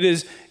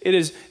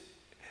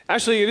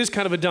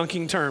kind of a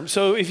dunking term.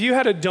 So if you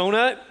had a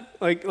donut,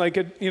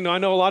 I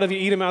know a lot of you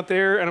eat them out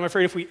there, and I'm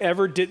afraid if we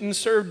ever didn't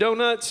serve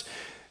donuts,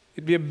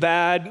 it'd be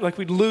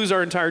we'd lose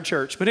our entire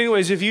church. But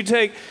anyways, if you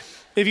take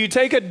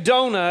a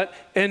donut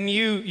and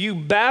you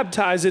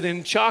baptize it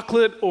in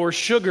chocolate or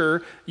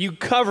sugar, you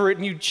cover it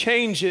and you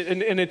change it,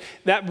 and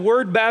that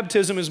word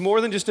baptism is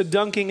more than just a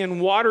dunking in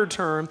water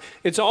term.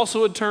 It's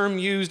also a term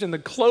used in the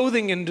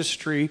clothing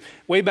industry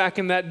way back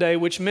in that day,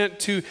 which meant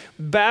to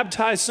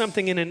baptize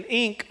something in an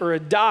ink or a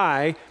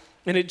dye,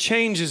 and it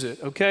changes it,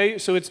 okay?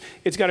 So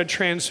it's got a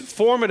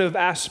transformative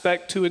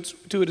aspect to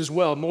it as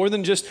well, more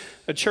than just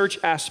a church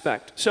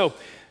aspect. So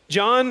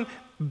John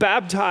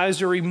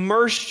baptized or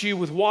immersed you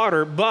with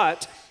water,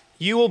 but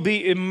you will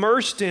be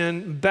immersed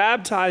in,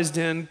 baptized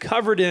in,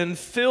 covered in,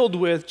 filled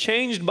with,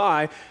 changed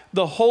by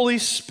the Holy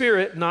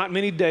Spirit not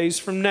many days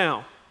from now.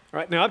 All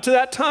right, now up to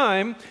that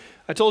time,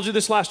 I told you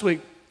this last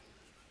week,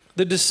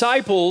 the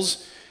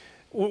disciples,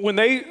 when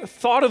they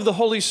thought of the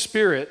Holy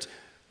Spirit,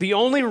 the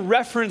only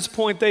reference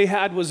point they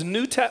had was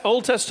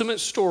Old Testament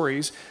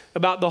stories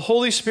about the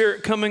Holy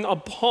Spirit coming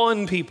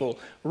upon people,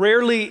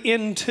 rarely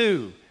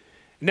into.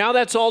 Now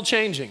that's all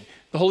changing.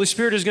 The Holy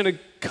Spirit is going to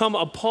come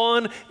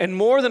upon, and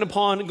more than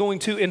upon, going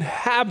to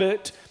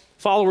inhabit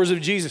followers of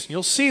Jesus. And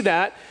you'll see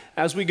that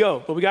as we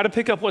go. But we got to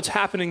pick up what's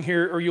happening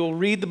here, or you'll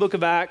read the book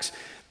of Acts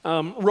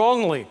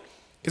wrongly.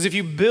 Because if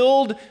you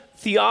build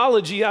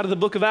theology out of the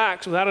book of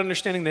Acts without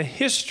understanding the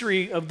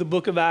history of the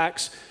book of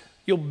Acts,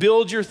 you'll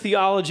build your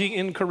theology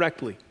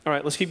incorrectly. All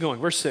right, let's keep going.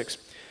 Verse 6.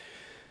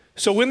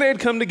 So when they had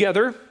come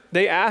together,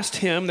 they asked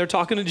him, they're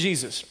talking to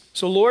Jesus.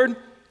 So Lord,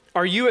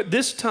 are you at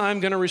this time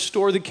going to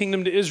restore the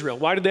kingdom to Israel?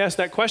 Why did they ask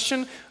that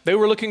question? They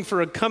were looking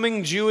for a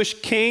coming Jewish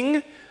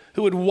king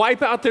who would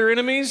wipe out their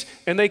enemies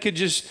and they could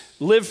just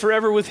live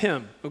forever with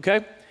him,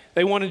 okay?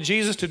 They wanted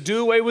Jesus to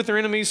do away with their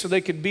enemies so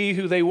they could be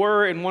who they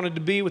were and wanted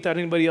to be without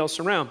anybody else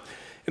around.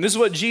 And this is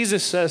what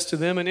Jesus says to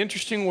them, an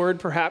interesting word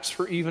perhaps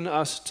for even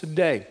us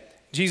today.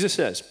 Jesus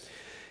says,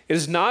 it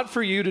is not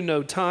for you to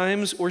know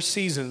times or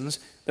seasons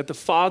that the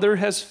Father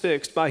has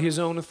fixed by his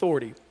own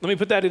authority. Let me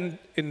put that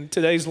in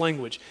today's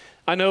language.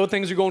 I know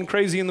things are going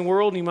crazy in the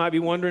world, and you might be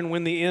wondering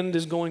when the end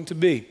is going to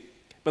be.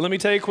 But let me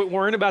tell you, quit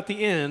worrying about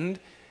the end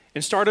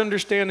and start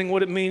understanding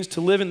what it means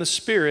to live in the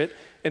Spirit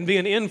and be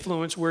an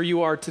influence where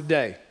you are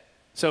today.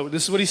 So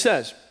this is what he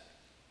says.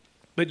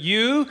 But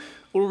you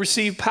will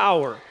receive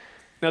power.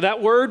 Now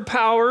that word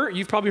power,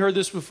 you've probably heard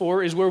this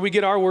before, is where we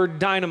get our word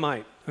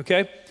dynamite,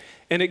 okay?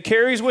 And it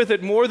carries with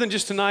it more than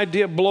just an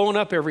idea of blowing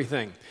up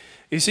everything.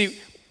 You see,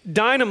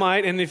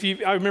 dynamite, and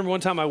I remember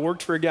one time I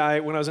worked for a guy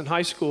when I was in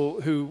high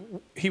school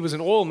he was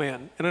an oil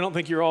man, and I don't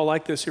think you're all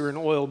like this who are in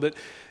oil, but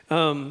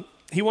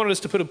he wanted us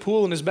to put a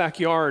pool in his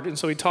backyard, and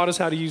so he taught us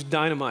how to use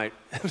dynamite.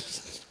 It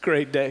was a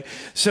great day.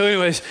 So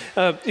anyways,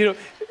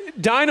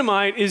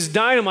 dynamite is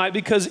dynamite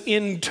because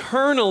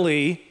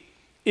internally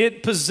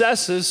it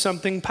possesses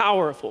something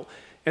powerful.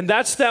 And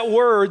that's that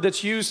word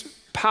that's used,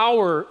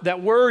 power.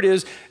 That word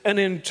is an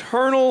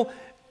internal,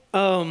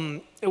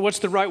 what's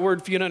the right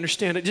word for you to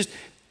understand it? Just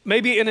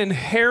maybe an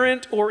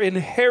inherent or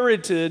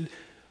inherited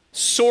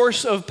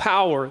source of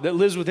power that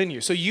lives within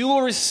you. So you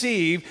will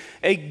receive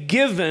a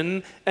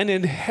given, an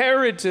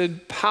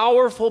inherited,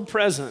 powerful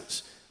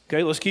presence.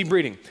 Okay, let's keep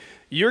reading.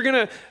 You're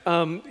gonna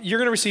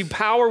receive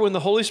power when the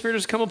Holy Spirit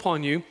has come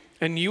upon you,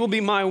 and you will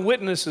be my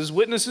witnesses.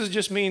 Witnesses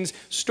just means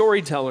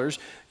storytellers.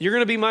 You're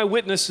going to be my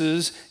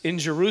witnesses in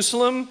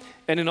Jerusalem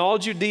and in all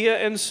Judea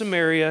and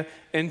Samaria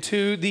and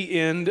to the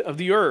end of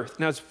the earth.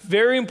 Now, it's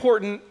very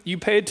important you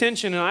pay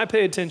attention, and I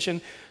pay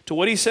attention to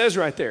what he says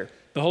right there.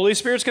 The Holy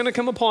Spirit's going to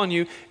come upon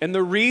you, and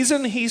the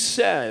reason he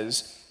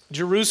says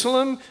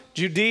Jerusalem,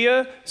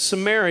 Judea,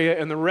 Samaria,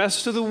 and the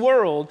rest of the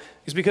world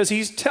is because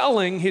he's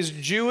telling his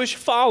Jewish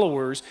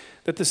followers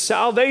that the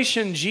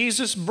salvation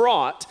Jesus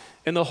brought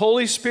and the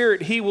Holy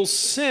Spirit he will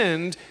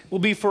send will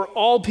be for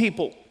all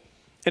people.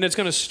 And it's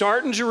going to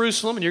start in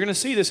Jerusalem, and you're going to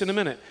see this in a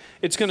minute.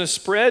 It's going to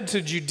spread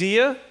to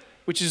Judea,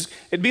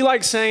 it'd be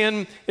like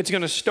saying it's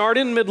going to start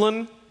in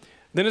Midland,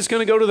 then it's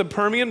going to go to the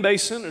Permian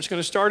Basin, or it's going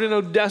to start in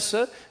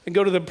Odessa and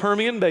go to the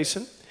Permian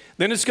Basin,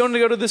 then it's going to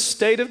go to the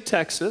state of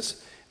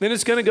Texas, then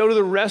it's going to go to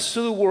the rest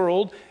of the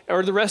world,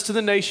 or the rest of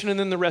the nation, and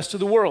then the rest of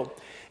the world.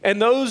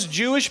 And those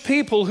Jewish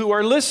people who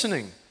are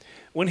listening,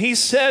 when he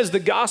says the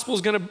gospel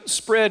is going to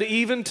spread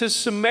even to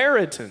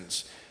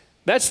Samaritans,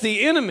 that's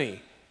the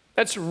enemy.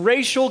 That's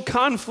racial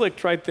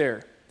conflict right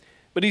there.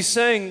 But he's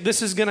saying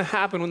this is going to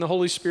happen when the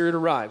Holy Spirit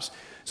arrives.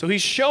 So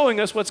he's showing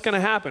us what's going to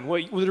happen.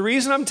 Well, the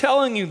reason I'm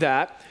telling you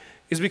that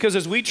is because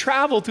as we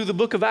travel through the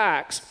book of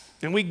Acts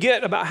and we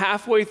get about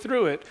halfway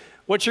through it,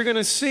 what you're going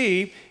to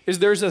see is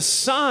there's a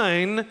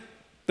sign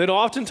that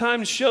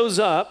oftentimes shows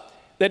up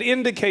that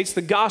indicates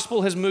the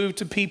gospel has moved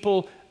to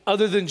people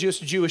other than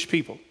just Jewish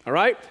people, all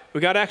right?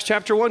 We got Acts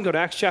chapter 1, go to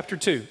Acts chapter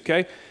 2,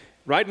 okay?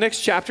 Right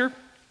next chapter,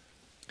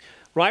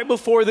 right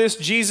before this,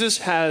 Jesus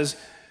has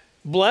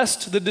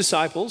blessed the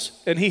disciples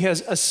and he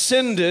has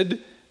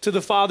ascended to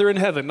the Father in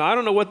heaven. Now, I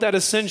don't know what that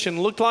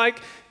ascension looked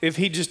like, if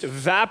he just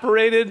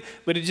evaporated,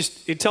 but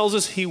it tells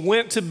us he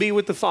went to be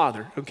with the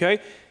Father, okay?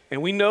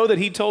 And we know that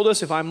he told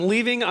us, if I'm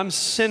leaving, I'm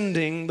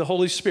sending the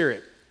Holy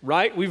Spirit,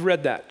 right? We've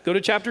read that. Go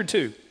to chapter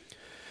 2.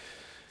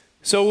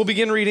 So we'll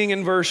begin reading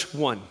in verse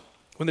 1.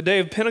 When the day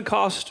of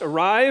Pentecost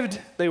arrived,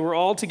 they were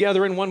all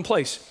together in one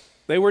place.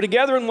 They were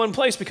together in one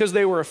place because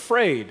they were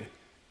afraid,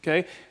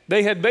 okay?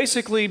 They had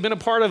basically been a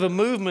part of a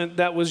movement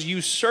that was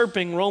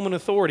usurping Roman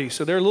authority,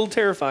 so they're a little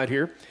terrified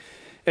here.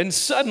 And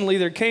suddenly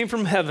there came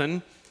from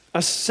heaven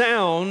a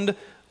sound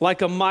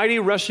like a mighty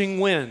rushing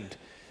wind.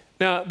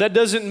 Now, that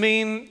doesn't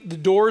mean the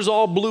doors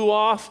all blew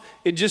off.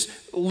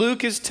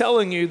 Luke is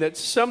telling you that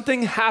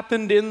something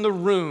happened in the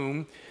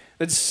room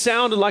that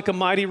sounded like a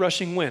mighty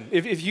rushing wind.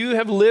 If you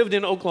have lived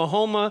in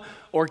Oklahoma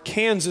or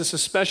Kansas,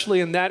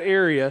 especially in that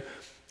area,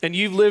 and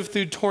you've lived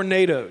through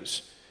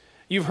tornadoes,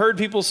 you've heard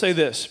people say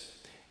this: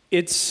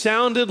 it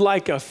sounded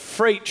like a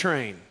freight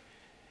train.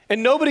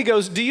 And nobody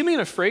goes, do you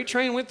mean a freight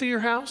train went through your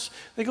house?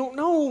 They go,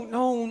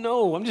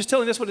 no. I'm just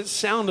telling you that's what it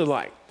sounded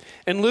like.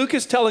 And Luke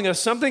is telling us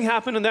something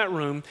happened in that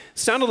room,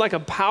 sounded like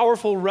a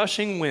powerful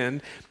rushing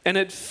wind, and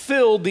it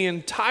filled the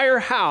entire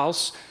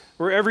house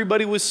where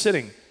everybody was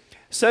sitting.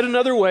 Said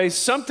another way,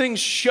 something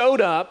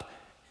showed up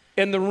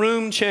and the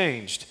room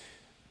changed.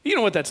 You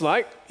know what that's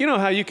like. You know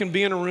how you can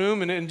be in a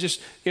room and just,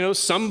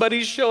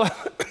 somebody show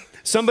up.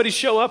 Somebody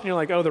show up and you're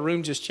like, oh, the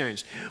room just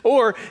changed.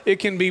 Or it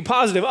can be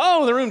positive,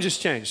 oh, the room just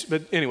changed.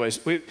 But anyways,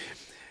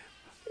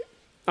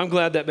 I'm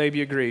glad that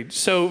baby agreed.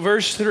 So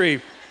verse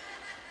 3,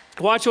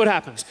 watch what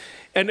happens.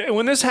 And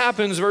when this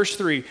happens, verse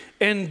 3,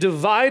 and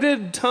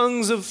divided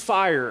tongues of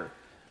fire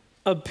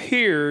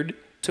appeared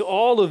to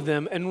all of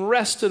them and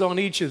rested on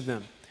each of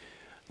them.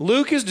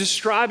 Luke is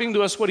describing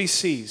to us what he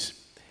sees.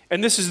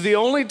 And this is the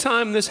only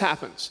time this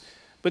happens.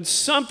 But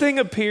something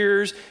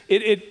appears,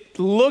 it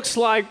looks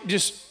like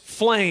just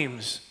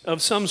flames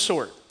of some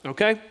sort,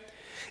 okay?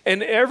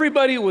 And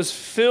everybody was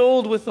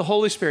filled with the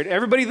Holy Spirit.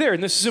 Everybody there.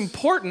 And this is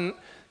important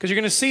because you're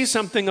going to see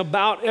something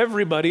about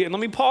everybody. And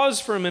let me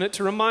pause for a minute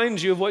to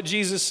remind you of what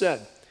Jesus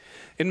said.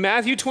 In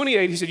Matthew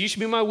 28, he said, you should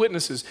be my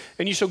witnesses,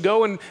 and you shall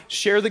go and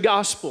share the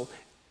gospel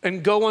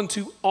and go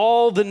unto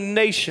all the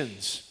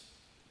nations.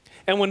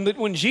 And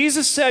when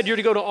Jesus said you're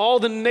to go to all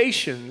the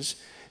nations,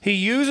 he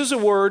uses a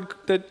word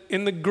that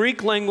in the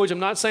Greek language, I'm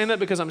not saying that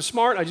because I'm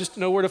smart, I just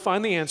know where to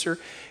find the answer.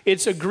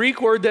 It's a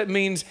Greek word that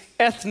means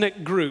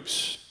ethnic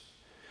groups.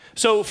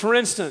 So for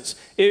instance,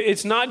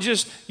 it's not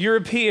just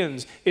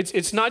Europeans,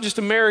 it's not just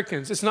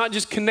Americans, it's not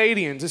just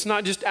Canadians, it's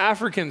not just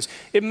Africans.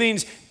 It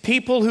means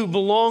people who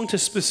belong to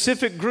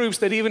specific groups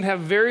that even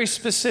have very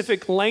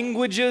specific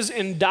languages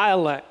and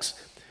dialects.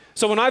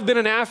 So when I've been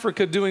in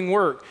Africa doing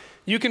work,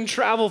 you can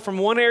travel from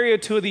one area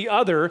to the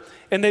other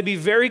and they be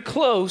very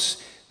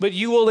close, but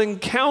you will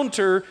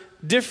encounter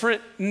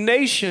different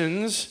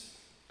nations.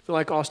 I feel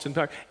like Austin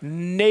Powers.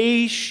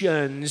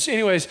 Nations.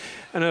 Anyways,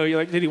 I know you're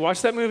like, did he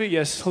watch that movie?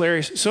 Yes,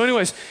 hilarious. So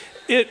anyways,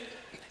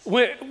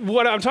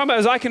 what I'm talking about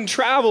is I can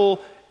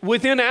travel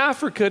within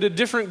Africa to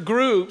different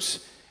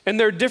groups, and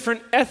they're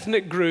different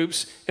ethnic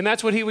groups, and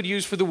that's what he would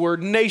use for the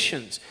word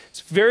nations.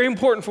 It's very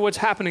important for what's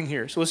happening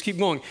here. So let's keep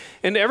going.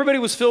 And everybody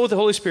was filled with the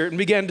Holy Spirit and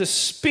began to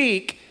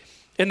speak.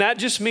 And that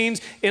just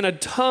means in a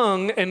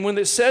tongue. And when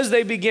it says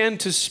they began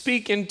to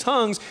speak in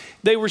tongues,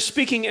 they were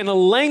speaking in a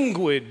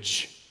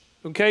language,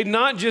 okay?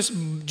 Not just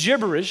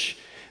gibberish.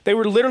 They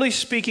were literally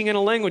speaking in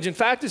a language. In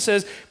fact, it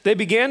says they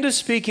began to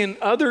speak in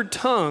other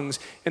tongues.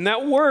 And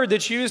that word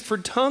that's used for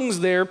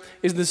tongues there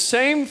is the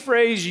same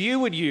phrase you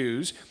would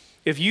use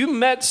if you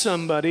met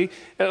somebody.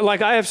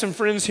 Like I have some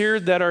friends here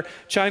that are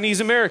Chinese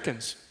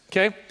Americans,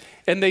 okay?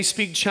 And they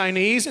speak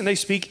Chinese and they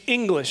speak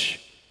English.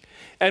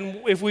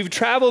 And if we've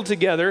traveled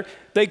together,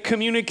 they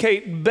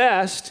communicate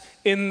best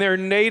in their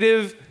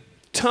native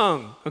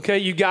tongue, okay?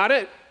 You got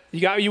it?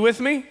 You with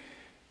me?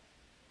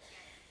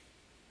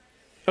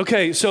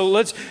 Okay,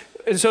 so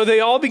they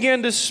all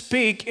began to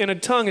speak in a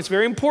tongue. It's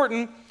very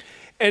important.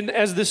 And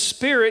as the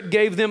Spirit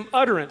gave them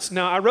utterance.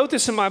 Now, I wrote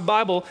this in my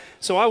Bible,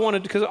 so I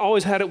wanted, because I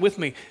always had it with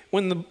me.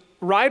 When the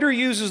writer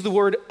uses the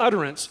word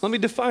utterance, let me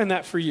define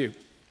that for you.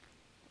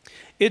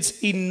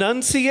 It's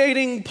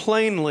enunciating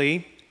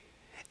plainly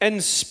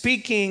and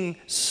speaking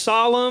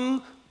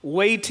solemn,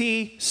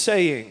 weighty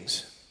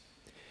sayings.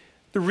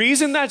 The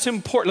reason that's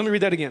important, let me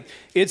read that again.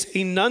 It's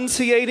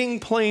enunciating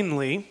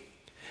plainly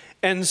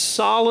and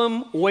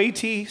solemn,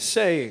 weighty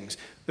sayings.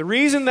 The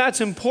reason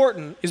that's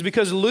important is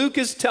because Luke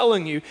is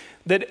telling you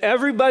that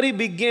everybody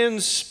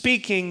begins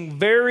speaking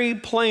very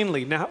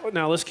plainly. Now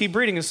let's keep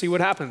reading and see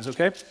what happens,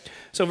 okay?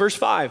 So verse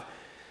 5.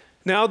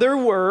 Now there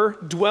were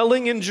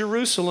dwelling in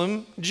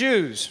Jerusalem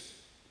Jews.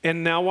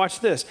 And now watch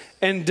this.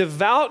 And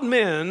devout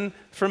men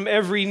from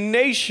every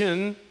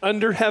nation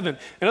under heaven.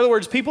 In other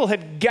words, people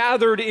had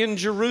gathered in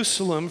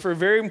Jerusalem for a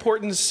very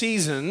important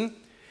season.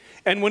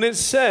 And when it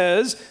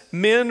says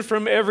men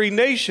from every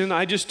nation,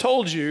 I just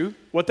told you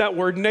what that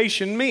word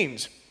nation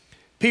means.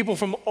 People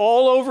from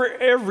all over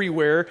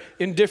everywhere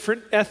in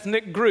different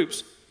ethnic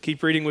groups.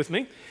 Keep reading with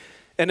me.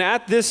 And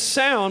at this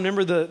sound,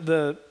 remember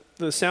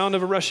the sound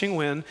of a rushing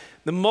wind,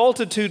 the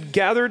multitude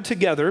gathered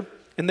together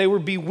and they were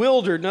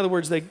bewildered. In other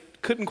words, they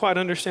couldn't quite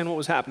understand what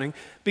was happening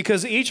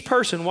because each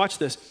person, watch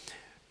this,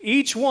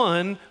 each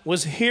one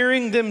was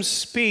hearing them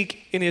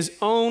speak in his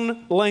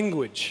own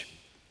language.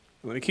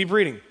 Let me keep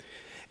reading.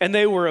 And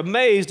they were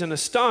amazed and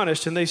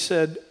astonished, and they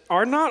said,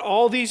 are not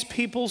all these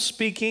people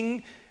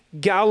speaking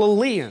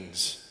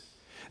Galileans?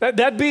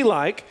 That'd be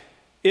like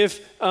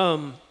if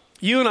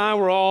you and I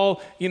were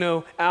all,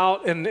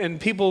 out and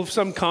people,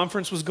 some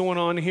conference was going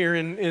on here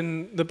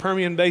in the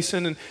Permian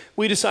Basin, and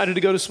we decided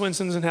to go to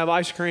Swenson's and have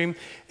ice cream,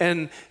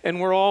 and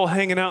we're all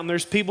hanging out, and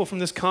there's people from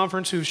this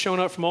conference who've shown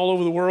up from all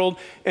over the world,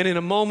 and in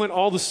a moment,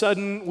 all of a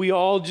sudden, we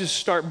all just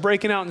start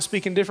breaking out and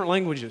speaking different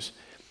languages.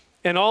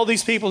 And all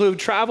these people who've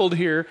traveled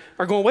here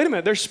are going, wait a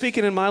minute, they're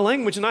speaking in my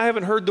language, and I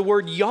haven't heard the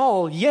word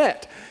y'all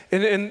yet.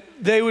 And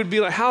they would be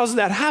like, how's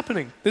that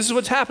happening? This is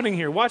what's happening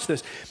here. Watch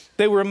this.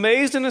 They were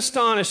amazed and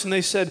astonished, and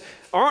they said,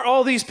 aren't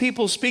all these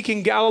people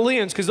speaking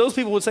Galileans? Because those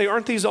people would say,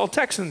 aren't these all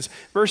Texans?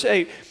 Verse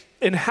 8,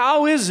 and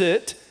how is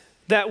it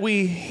that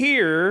we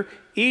hear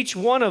each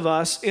one of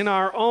us in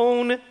our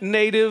own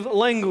native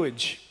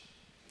language?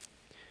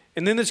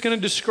 And then it's going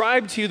to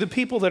describe to you the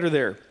people that are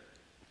there.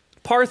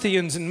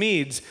 Parthians and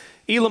Medes,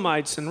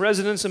 Elamites and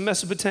residents of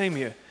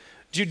Mesopotamia,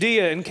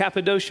 Judea and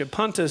Cappadocia,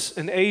 Pontus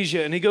and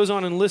Asia, and he goes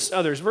on and lists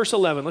others. Verse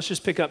 11, let's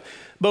just pick up.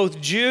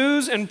 Both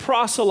Jews and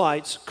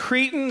proselytes,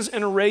 Cretans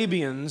and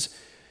Arabians,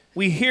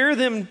 we hear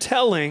them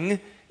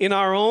telling in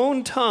our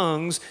own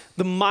tongues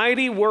the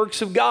mighty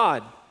works of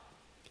God.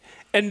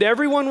 And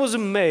everyone was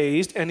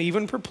amazed and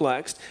even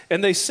perplexed,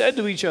 and they said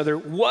to each other,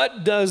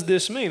 what does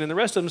this mean? And the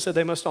rest of them said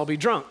they must all be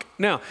drunk.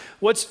 Now,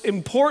 what's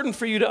important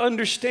for you to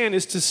understand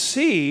is to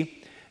see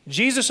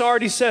Jesus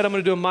already said, I'm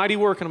going to do a mighty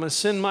work and I'm going to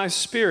send my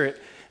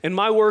Spirit, and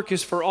my work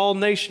is for all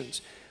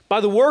nations. By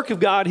the work of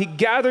God, he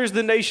gathers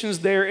the nations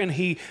there and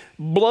he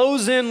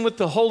blows in with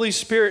the Holy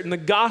Spirit, and the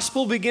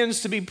gospel begins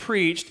to be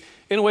preached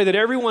in a way that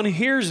everyone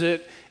hears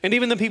it, and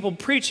even the people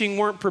preaching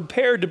weren't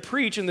prepared to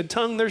preach in the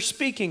tongue they're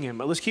speaking in.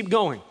 But let's keep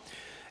going.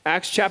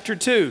 Acts chapter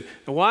 2.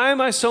 Now, why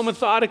am I so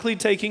methodically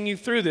taking you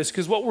through this?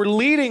 Because what we're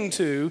leading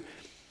to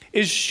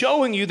is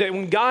showing you that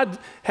when God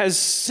has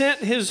sent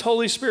his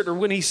Holy Spirit, or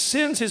when he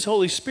sends his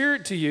Holy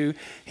Spirit to you,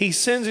 he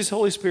sends his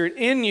Holy Spirit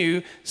in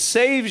you,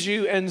 saves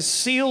you, and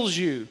seals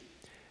you.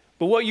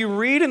 But what you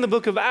read in the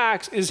book of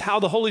Acts is how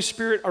the Holy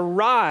Spirit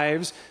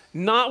arrives,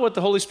 not what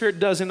the Holy Spirit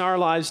does in our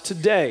lives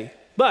today.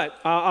 But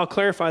I'll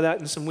clarify that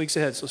in some weeks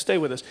ahead, so stay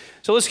with us.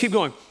 So let's keep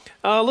going.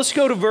 Let's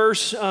go to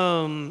verse,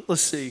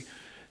 let's see.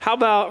 How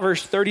about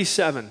verse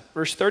 37?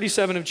 Verse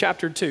 37 of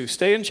chapter 2.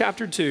 Stay in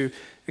chapter 2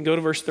 and go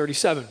to verse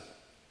 37.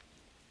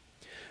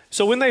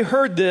 So when they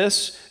heard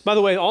this, by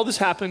the way, all this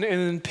happened, and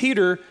then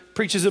Peter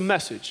preaches a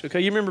message. Okay,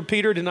 you remember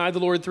Peter denied the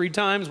Lord 3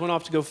 times, went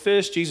off to go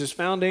fish. Jesus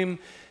found him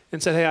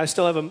and said, hey, I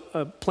still have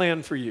a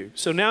plan for you.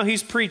 So now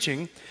he's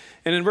preaching.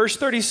 And in verse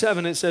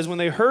 37, it says, when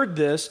they heard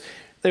this,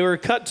 they were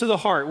cut to the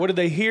heart. What did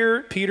they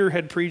hear? Peter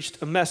had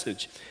preached a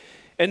message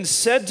and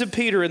said to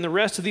Peter and the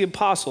rest of the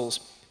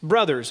apostles,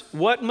 brothers,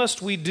 what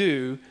must we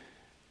do?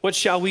 What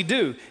shall we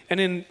do?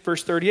 And in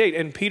verse 38,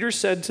 and Peter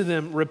said to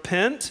them,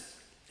 repent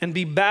and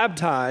be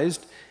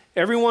baptized,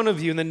 every one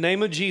of you, in the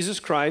name of Jesus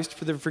Christ,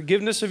 for the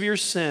forgiveness of your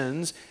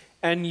sins,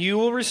 and you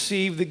will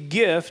receive the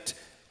gift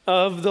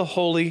of the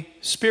Holy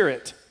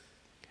Spirit.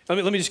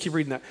 Let me just keep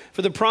reading that.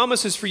 For the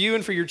promise is for you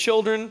and for your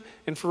children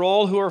and for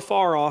all who are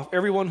far off,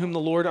 everyone whom the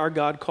Lord our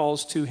God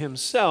calls to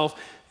himself.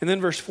 And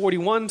then verse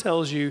 41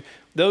 tells you,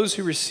 those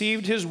who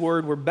received his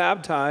word were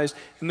baptized,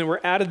 and there were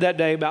added that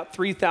day about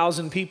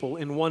 3,000 people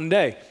in one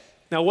day.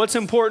 Now, what's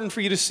important for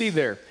you to see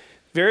there?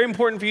 Very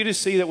important for you to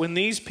see that when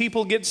these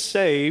people get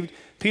saved,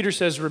 Peter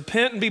says,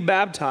 repent and be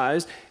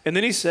baptized. And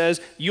then he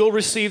says, you'll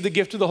receive the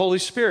gift of the Holy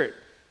Spirit.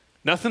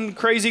 Nothing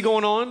crazy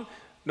going on.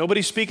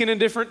 Nobody's speaking in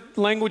different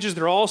languages.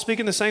 They're all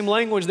speaking the same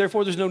language.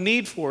 Therefore, there's no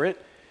need for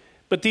it.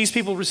 But these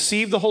people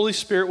receive the Holy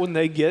Spirit when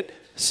they get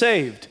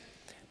saved.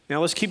 Now,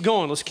 let's keep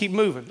going. Let's keep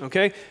moving,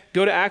 okay?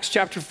 Go to Acts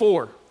chapter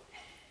 4.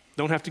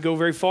 Don't have to go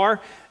very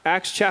far.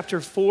 Acts chapter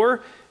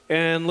 4,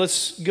 and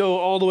let's go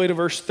all the way to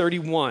verse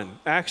 31.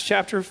 Acts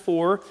chapter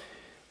 4,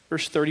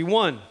 verse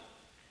 31.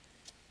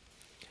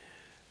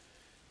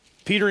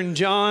 Peter and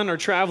John are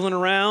traveling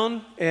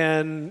around,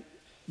 and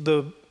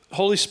the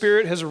Holy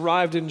Spirit has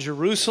arrived in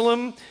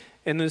Jerusalem,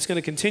 and it's going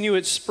to continue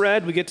its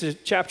spread. We get to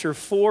chapter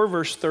 4,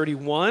 verse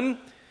 31.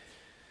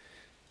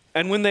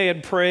 And when they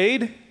had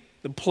prayed,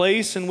 the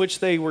place in which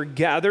they were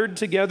gathered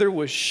together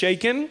was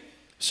shaken.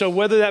 So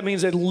whether that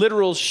means a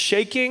literal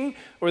shaking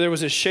or there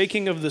was a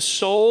shaking of the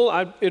soul,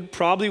 it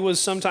probably was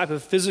some type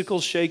of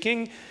physical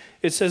shaking.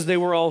 It says they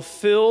were all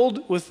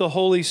filled with the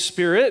Holy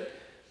Spirit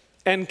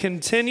and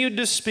continued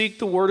to speak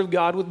the word of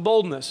God with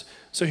boldness.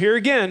 So here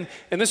again,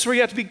 and this is where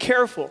you have to be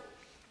careful.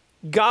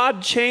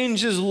 God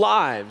changes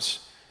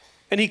lives,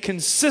 and he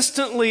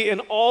consistently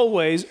and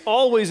always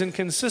and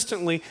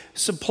consistently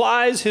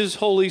supplies his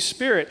Holy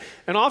Spirit.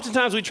 And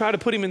oftentimes we try to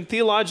put him in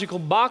theological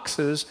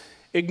boxes,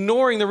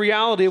 ignoring the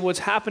reality of what's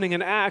happening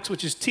in Acts,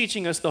 which is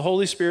teaching us the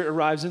Holy Spirit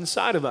arrives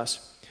inside of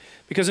us.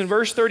 Because in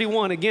verse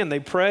 31, again, they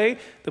pray,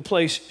 the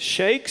place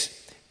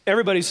shakes,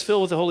 everybody's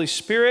filled with the Holy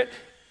Spirit,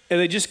 and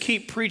they just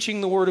keep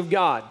preaching the word of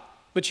God.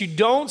 But you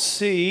don't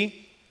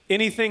see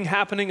anything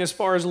happening as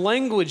far as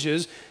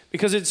languages,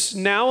 because it's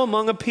now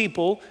among a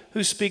people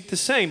who speak the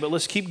same. But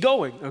let's keep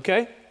going,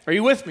 okay? Are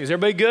you with me? Is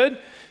everybody good?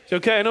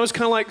 Okay, I know it's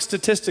kind of like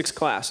statistics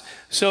class.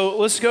 So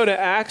let's go to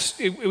Acts.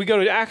 We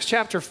go to Acts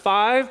chapter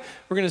 5.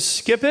 We're going to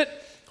skip it,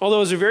 although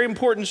there's a very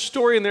important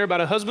story in there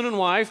about a husband and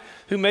wife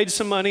who made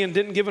some money and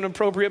didn't give an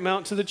appropriate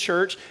amount to the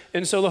church,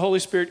 and so the Holy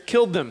Spirit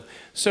killed them.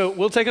 So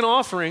we'll take an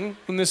offering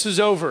when this is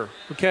over,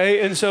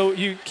 okay? And so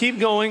you keep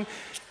going,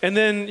 and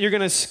then you're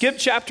going to skip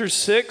chapter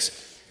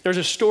 6. There's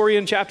a story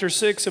in chapter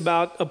 6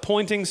 about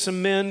appointing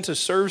some men to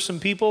serve some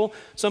people.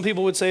 Some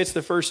people would say it's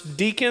the first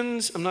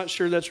deacons. I'm not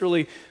sure that's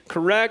really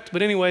correct.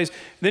 But anyways,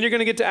 then you're going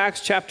to get to Acts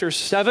chapter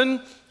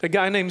 7. A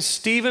guy named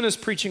Stephen is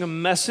preaching a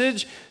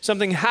message.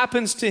 Something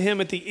happens to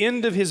him at the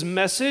end of his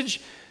message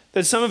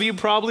that some of you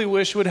probably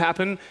wish would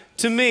happen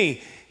to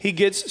me. He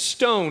gets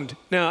stoned.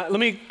 Now, let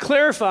me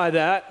clarify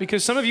that,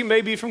 because some of you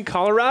may be from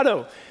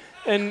Colorado.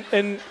 And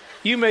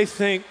you may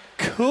think,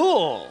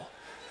 cool.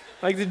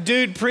 Like the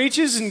dude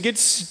preaches and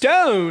gets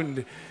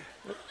stoned.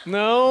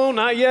 No,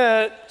 not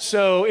yet.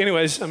 So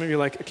anyways, some of you are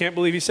like, I can't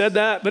believe he said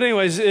that. But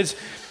anyways,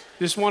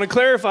 just want to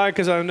clarify,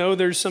 because I know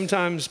there's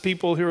sometimes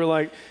people who are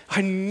like,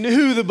 I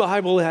knew the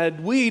Bible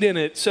had weed in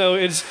it. So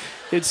it's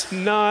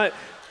not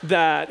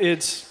that.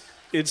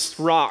 It's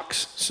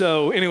rocks.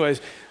 So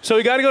anyways, so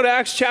we got to go to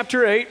Acts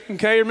chapter 8.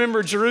 Okay,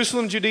 remember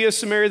Jerusalem, Judea,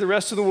 Samaria, the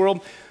rest of the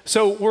world.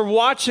 So we're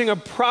watching a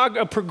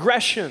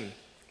progression.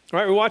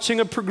 Right? We're watching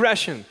a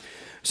progression.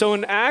 So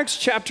in Acts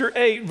chapter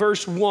 8,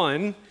 verse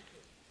 1,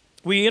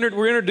 we're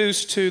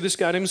introduced to this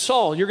guy named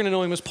Saul. You're going to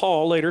know him as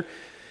Paul later.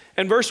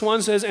 And verse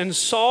 1 says, and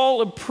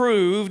Saul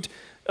approved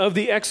of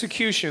the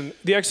execution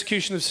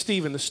of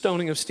Stephen, the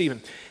stoning of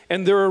Stephen.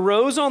 And there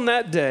arose on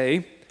that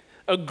day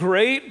a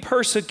great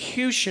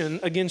persecution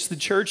against the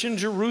church in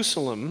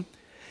Jerusalem,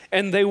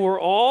 and they were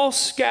all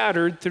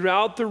scattered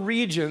throughout the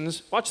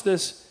regions, watch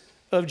this,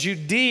 of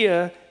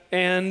Judea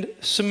and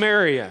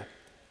Samaria.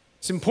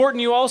 It's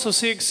important you also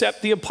see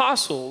except the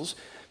apostles,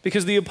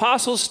 because the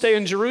apostles stay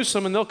in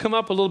Jerusalem, and they'll come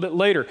up a little bit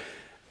later.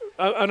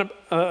 Kind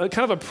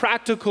of a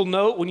practical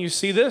note when you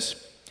see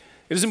this,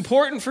 it is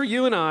important for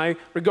you and I,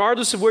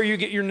 regardless of where you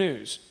get your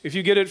news. If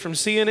you get it from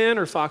CNN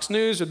or Fox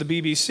News or the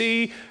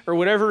BBC or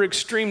whatever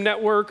extreme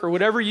network or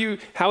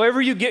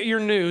however you get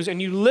your news,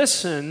 and you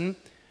listen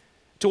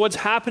to what's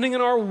happening in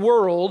our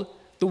world,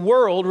 the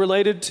world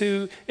related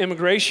to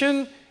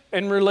immigration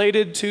and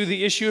related to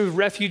the issue of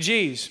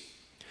refugees.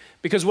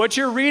 Because what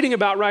you're reading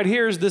about right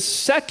here is the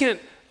second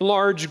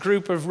large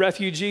group of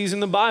refugees in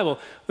the Bible.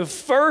 The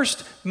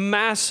first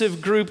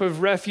massive group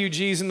of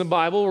refugees in the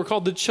Bible were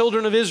called the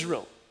children of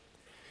Israel.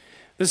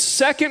 The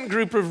second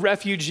group of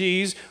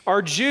refugees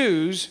are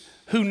Jews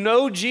who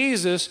know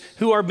Jesus,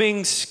 who are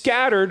being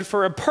scattered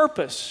for a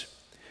purpose.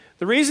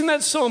 The reason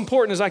that's so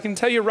important is I can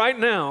tell you right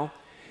now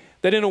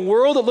that in a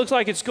world that looks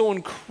like it's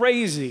going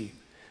crazy,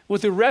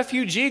 with the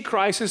refugee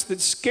crisis that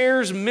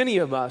scares many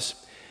of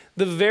us,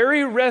 the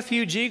very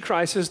refugee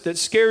crisis that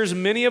scares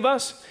many of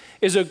us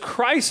is a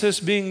crisis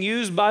being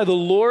used by the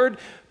Lord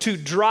to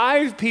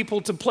drive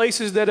people to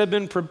places that have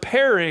been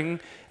preparing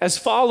as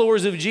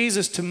followers of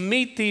Jesus to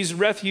meet these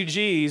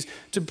refugees,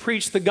 to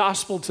preach the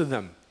gospel to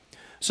them.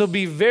 So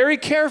be very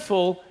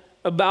careful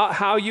about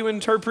how you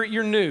interpret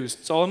your news.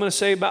 That's all I'm going to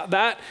say about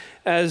that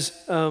as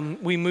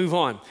we move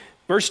on.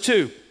 Verse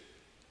 2,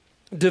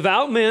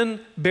 devout men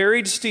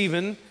buried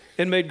Stephen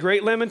and made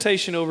great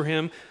lamentation over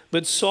him,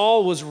 but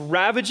Saul was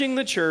ravaging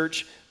the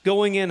church,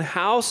 going in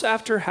house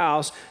after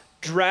house,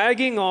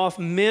 dragging off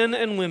men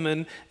and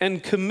women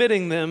and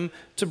committing them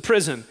to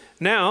prison.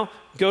 Now,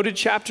 go to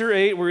chapter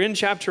 8. We're in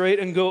chapter 8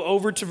 and go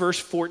over to verse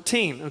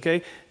 14,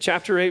 okay?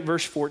 Chapter 8,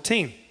 verse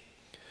 14.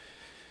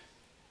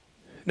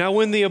 Now,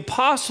 when the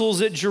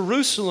apostles at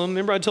Jerusalem,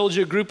 remember I told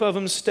you a group of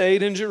them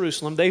stayed in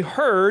Jerusalem, they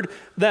heard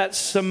that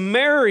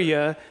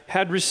Samaria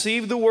had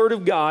received the word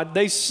of God,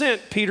 they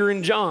sent Peter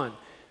and John,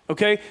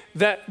 okay?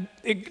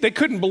 They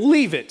couldn't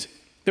believe it.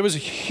 There was a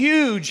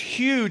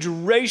huge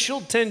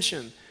racial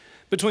tension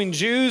between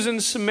Jews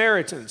and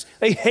Samaritans.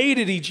 They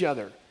hated each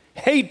other.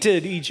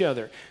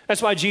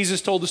 That's why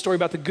Jesus told the story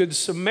about the Good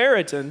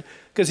Samaritan,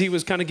 because he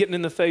was kind of getting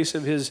in the face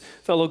of his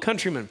fellow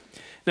countrymen.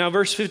 Now,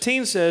 verse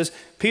 15 says,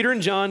 Peter and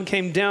John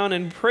came down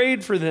and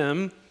prayed for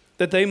them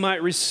that they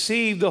might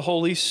receive the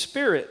Holy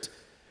Spirit.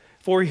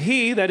 For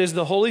he, that is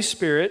the Holy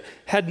Spirit,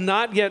 had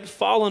not yet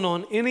fallen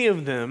on any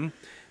of them,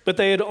 but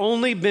they had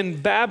only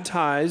been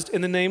baptized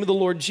in the name of the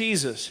Lord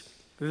Jesus.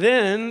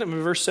 Then,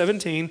 verse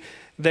 17,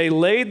 they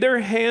laid their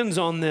hands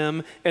on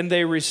them and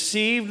they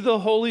received the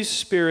Holy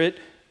Spirit.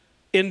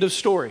 End of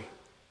story.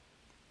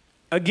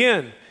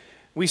 Again,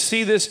 we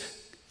see this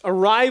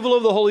arrival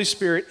of the Holy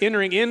Spirit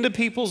entering into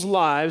people's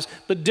lives,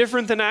 but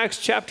different than Acts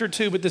chapter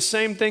 2, but the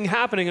same thing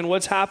happening. And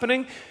what's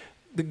happening?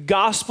 The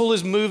gospel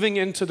is moving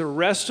into the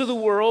rest of the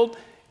world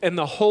and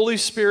the Holy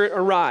Spirit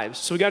arrives.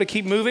 So we got to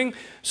keep moving.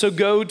 So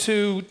go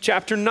to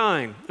chapter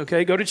 9,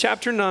 okay? Go to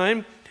chapter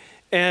 9.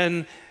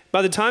 And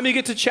by the time you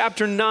get to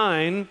chapter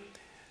 9,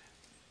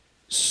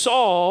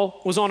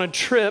 Saul was on a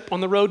trip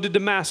on the road to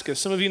Damascus.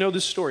 Some of you know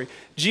this story.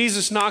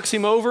 Jesus knocks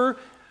him over,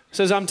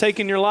 says, I'm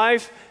taking your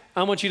life.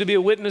 I want you to be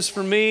a witness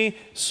for me.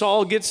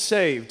 Saul gets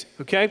saved,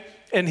 okay?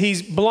 And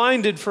he's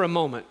blinded for a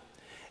moment.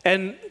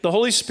 And the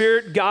Holy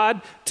Spirit,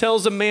 God,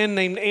 tells a man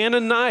named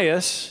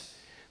Ananias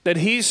that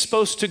he's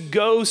supposed to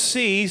go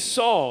see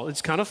Saul.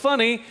 It's kind of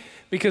funny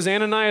because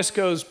Ananias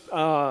goes,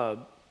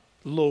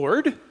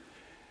 Lord,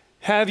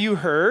 have you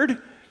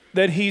heard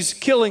that he's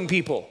killing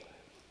people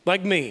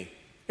like me?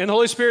 And the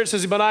Holy Spirit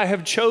says, but I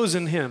have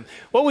chosen him.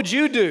 What would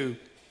you do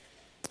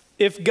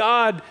if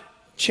God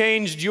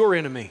changed your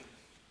enemy?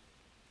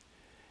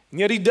 And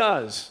yet he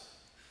does.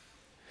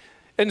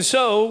 And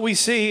so we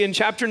see in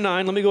chapter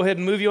 9, let me go ahead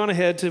and move you on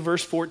ahead to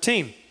verse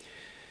 14.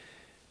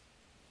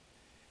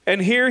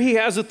 And here he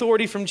has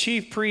authority from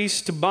chief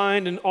priests to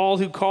bind and all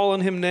who call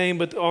on his name,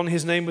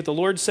 but the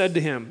Lord said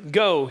to him,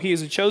 go, he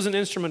is a chosen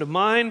instrument of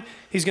mine.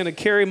 He's going to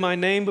carry my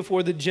name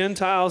before the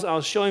Gentiles.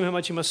 I'll show him how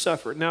much he must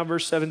suffer. Now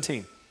verse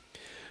 17.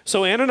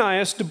 So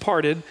Ananias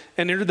departed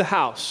and entered the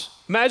house.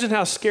 Imagine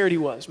how scared he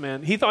was,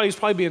 man. He thought he was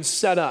probably being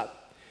set up.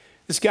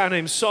 This guy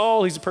named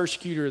Saul, he's a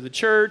persecutor of the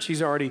church.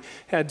 He's already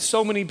had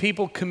so many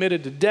people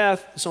committed to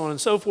death, so on and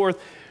so forth.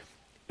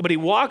 But he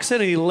walks in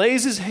and he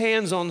lays his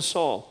hands on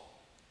Saul.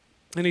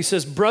 And he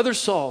says, Brother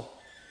Saul,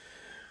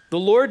 the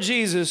Lord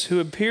Jesus, who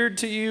appeared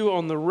to you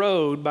on the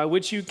road by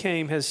which you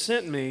came, has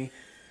sent me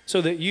so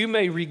that you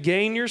may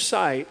regain your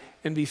sight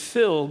and be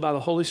filled by the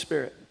Holy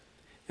Spirit.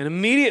 And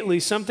immediately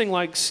something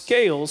like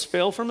scales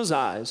fell from his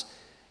eyes,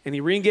 and he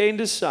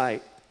regained his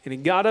sight, and he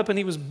got up and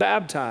he was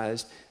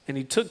baptized, and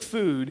he took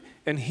food,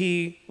 and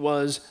he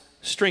was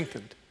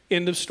strengthened.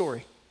 End of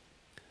story.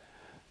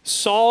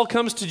 Saul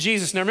comes to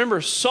Jesus. Now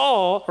remember,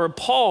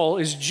 Paul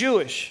is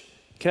Jewish,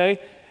 okay?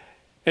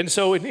 And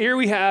so here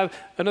we have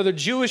another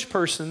Jewish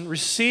person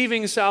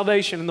receiving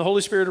salvation and the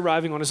Holy Spirit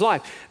arriving on his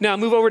life. Now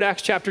move over to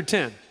Acts chapter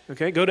 10,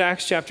 okay? Go to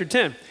Acts chapter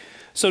 10.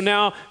 So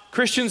now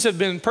Christians have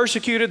been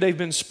persecuted. They've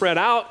been spread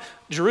out.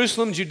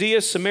 Jerusalem,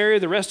 Judea, Samaria,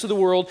 the rest of the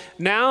world.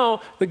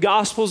 Now the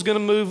gospel is going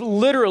to move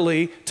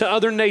literally to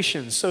other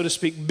nations, so to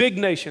speak, big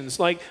nations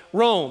like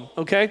Rome,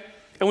 okay?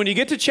 And when you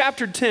get to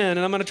chapter 10, and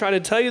I'm going to try to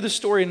tell you the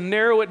story and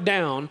narrow it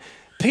down,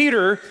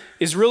 Peter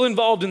is real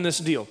involved in this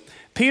deal.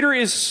 Peter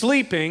is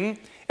sleeping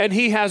and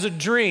he has a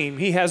dream.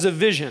 He has a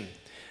vision.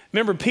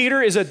 Remember,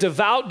 Peter is a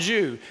devout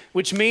Jew,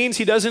 which means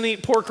he doesn't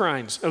eat pork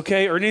rinds,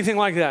 okay, or anything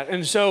like that.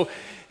 And so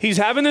he's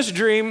having this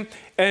dream,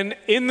 and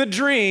in the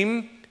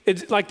dream,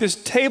 it's like this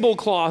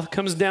tablecloth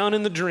comes down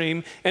in the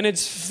dream, and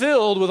it's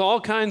filled with all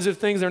kinds of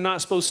things they're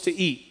not supposed to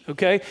eat,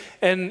 okay?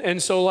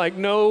 And so like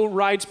no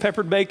rice,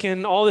 peppered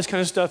bacon, all this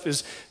kind of stuff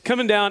is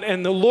coming down,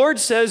 and the Lord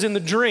says in the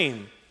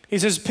dream, he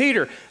says,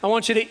 Peter, I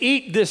want you to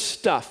eat this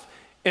stuff.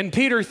 And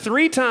Peter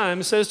 3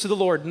 times says to the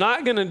Lord,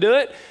 not going to do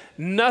it.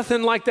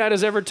 Nothing like that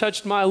has ever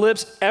touched my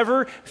lips,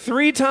 ever.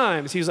 3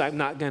 times. He's like,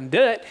 not going to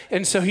do it.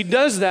 And so he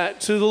does that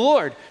to the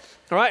Lord.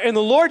 All right. And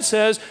the Lord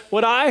says,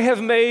 what I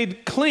have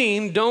made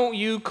clean, don't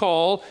you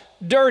call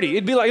dirty.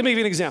 It'd be like, let me give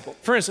you an example.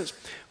 For instance,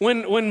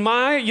 when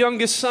my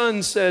youngest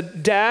son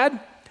said, Dad,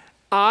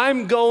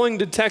 I'm going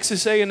to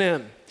Texas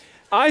A&M.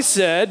 I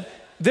said,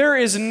 there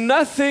is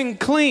nothing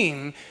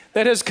clean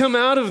that has come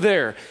out of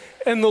there.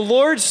 And the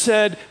Lord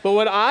said, but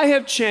what I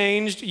have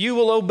changed, you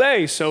will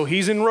obey. So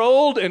he's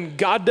enrolled and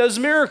God does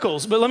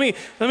miracles. But let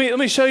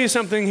me show you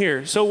something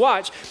here. So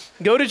watch.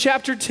 Go to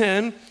chapter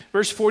 10,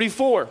 verse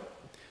 44.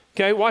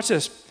 Okay, watch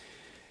this.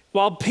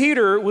 While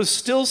Peter was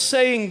still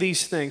saying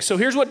these things. So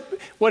here's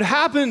what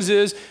happens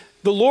is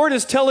the Lord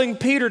is telling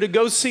Peter to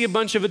go see a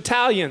bunch of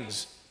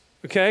Italians.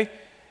 Okay?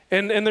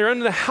 And they're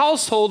under the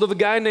household of a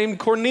guy named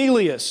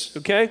Cornelius.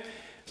 Okay?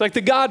 It's like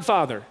the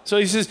Godfather. So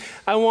he says,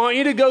 I want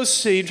you to go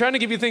see, I'm trying to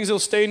give you things that'll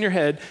stay in your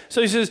head.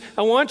 So he says,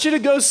 I want you to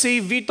go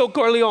see Vito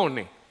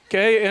Corleone,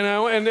 okay?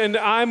 And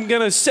I'm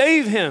going to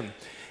save him.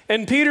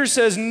 And Peter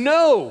says,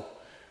 no.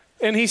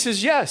 And he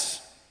says,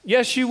 yes,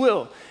 you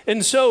will.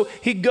 And so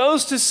he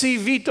goes to see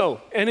Vito.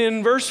 And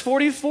in verse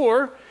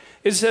 44,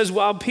 it says,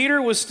 while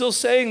Peter was still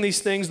saying these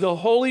things, the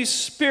Holy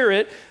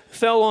Spirit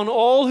fell on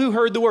all who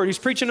heard the word. He's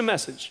preaching a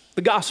message,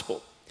 the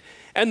gospel.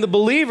 And the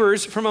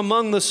believers from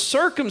among the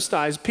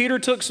circumcised, Peter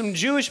took some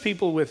Jewish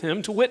people with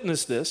him to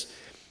witness this,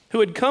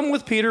 who had come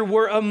with Peter,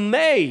 were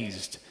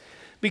amazed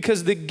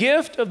because the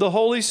gift of the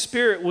Holy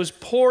Spirit was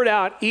poured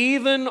out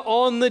even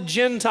on the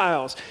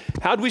Gentiles.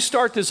 How do we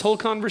start this whole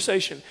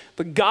conversation?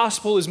 The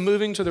gospel is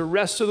moving to the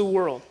rest of the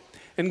world.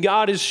 And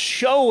God is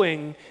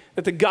showing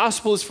that the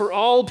gospel is for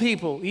all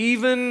people,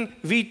 even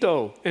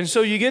Vito. And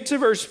so you get to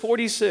verse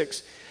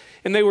 46.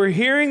 And they were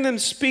hearing them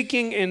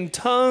speaking in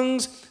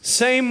tongues,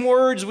 same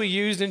words we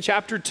used in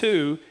chapter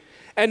 2,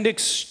 and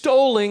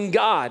extolling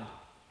God.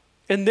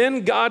 And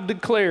then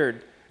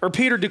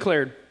Peter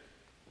declared,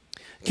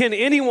 can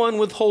anyone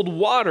withhold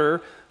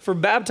water for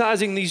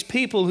baptizing these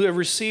people who have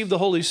received the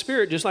Holy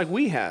Spirit just like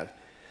we have?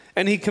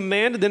 And he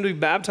commanded them to be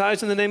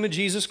baptized in the name of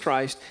Jesus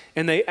Christ,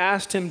 and they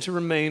asked him to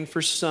remain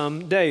for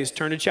some days.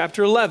 Turn to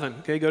chapter 11.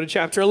 Okay, go to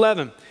chapter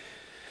 11.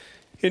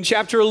 In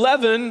chapter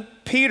 11,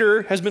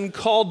 Peter has been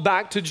called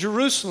back to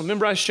Jerusalem.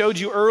 Remember I showed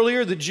you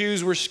earlier the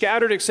Jews were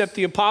scattered except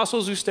the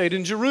apostles who stayed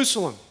in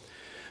Jerusalem.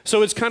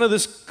 So it's kind of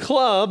this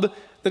club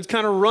that's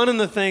kind of running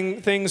the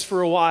things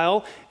for a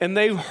while, and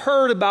they've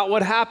heard about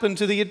what happened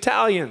to the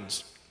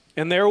Italians.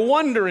 And they're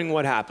wondering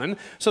what happened.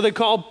 So they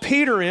call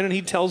Peter in and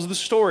he tells the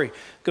story.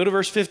 Go to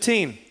verse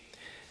 15.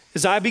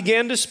 As I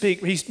began to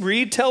speak, he's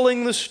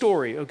retelling the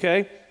story,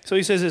 okay? So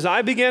he says, as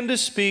I began to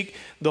speak,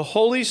 the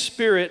Holy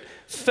Spirit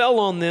fell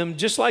on them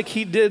just like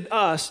he did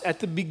us at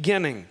the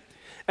beginning.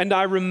 And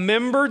I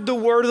remembered the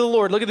word of the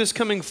Lord. Look at this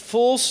coming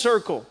full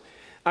circle.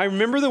 I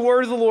remember the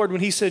word of the Lord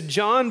when he said,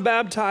 John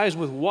baptized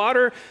with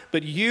water,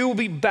 but you will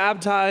be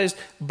baptized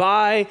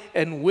by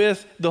and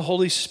with the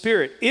Holy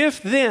Spirit.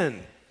 If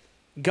then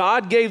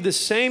God gave the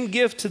same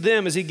gift to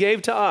them as he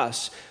gave to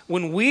us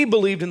when we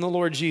believed in the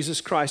Lord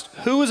Jesus Christ,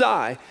 who was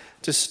I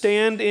to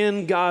stand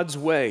in God's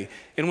way?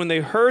 And when they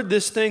heard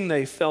this thing,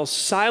 they fell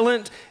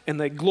silent and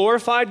they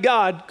glorified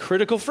God.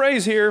 Critical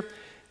phrase here.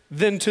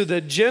 Then to the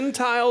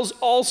Gentiles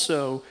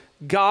also,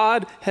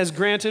 God has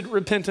granted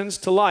repentance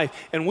to life.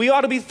 And we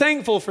ought to be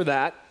thankful for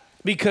that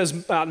because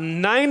about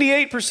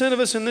 98% of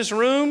us in this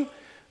room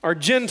are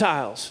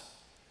Gentiles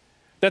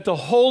that the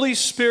Holy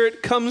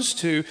Spirit comes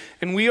to,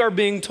 and we are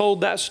being told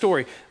that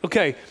story.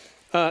 Okay,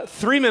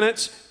 3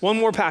 minutes, one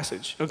more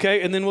passage,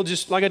 okay? And then we'll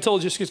just, like I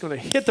told you, just going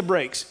to hit the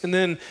brakes. And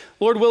then,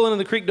 Lord willing,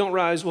 and the creek don't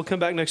rise, we'll come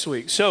back next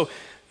week. So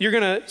you're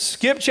going to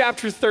skip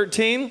chapter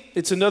 13.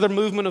 It's another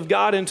movement of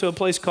God into a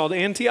place called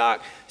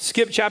Antioch.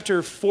 Skip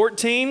chapter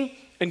 14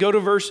 and go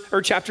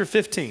to chapter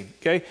 15,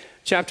 okay?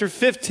 Chapter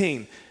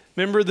 15.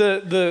 Remember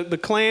the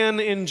clan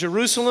in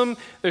Jerusalem?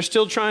 They're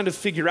still trying to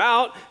figure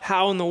out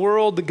how in the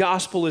world the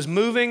gospel is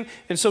moving.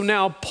 And so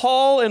now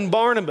Paul and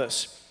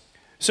Barnabas,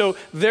 so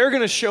they're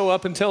going to show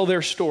up and tell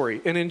their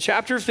story. And in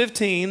chapter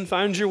 15,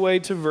 find your way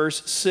to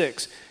verse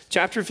 6.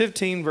 Chapter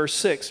 15, verse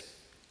 6.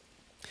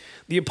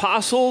 The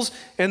apostles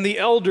and the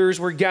elders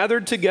were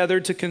gathered together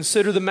to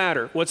consider the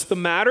matter. What's the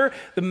matter?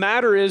 The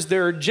matter is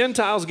there are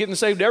Gentiles getting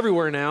saved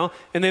everywhere now,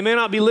 and they may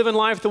not be living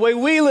life the way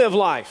we live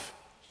life.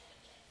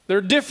 They're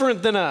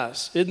different than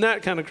us. Isn't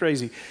that kind of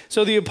crazy?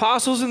 So the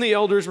apostles and the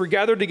elders were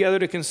gathered together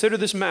to consider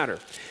this matter.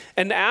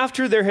 And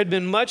after there had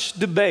been much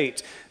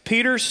debate,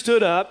 Peter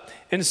stood up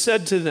and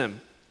said to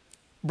them,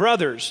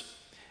 brothers,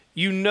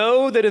 you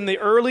know that in the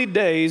early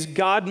days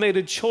God made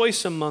a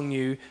choice among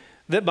you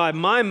that by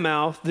my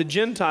mouth the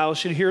Gentiles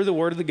should hear the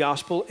word of the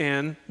gospel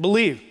and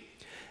believe.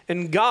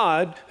 And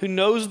God, who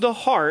knows the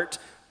heart,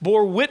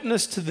 bore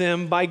witness to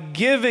them by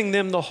giving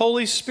them the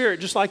Holy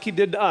Spirit, just like he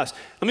did to us.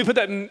 Let me put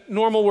that in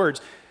normal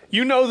words.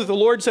 You know that the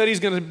Lord said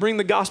he's going to bring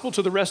the gospel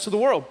to the rest of the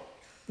world,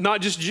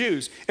 not just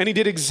Jews. And he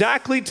did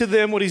exactly to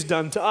them what he's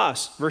done to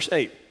us. Verse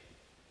 8.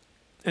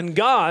 And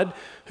God,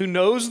 who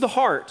knows the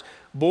heart,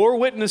 bore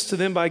witness to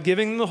them by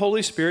giving them the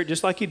Holy Spirit,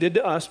 just like he did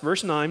to us.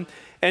 Verse 9.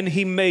 And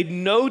he made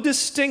no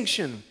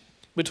distinction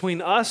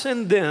between us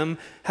and them,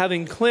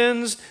 having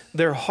cleansed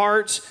their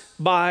hearts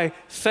by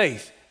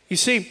faith. You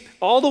see,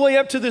 all the way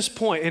up to this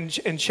point,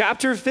 in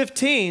chapter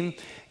 15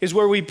 is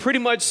where we pretty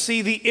much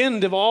see the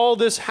end of all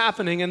this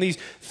happening and these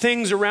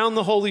things around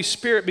the Holy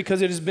Spirit,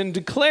 because it has been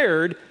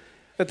declared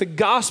that the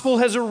gospel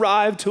has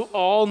arrived to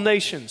all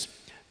nations.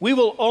 We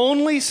will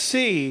only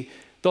see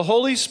The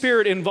Holy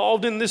Spirit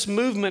involved in this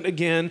movement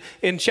again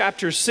in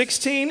chapter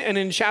 16 and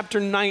in chapter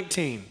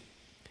 19.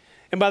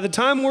 And by the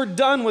time we're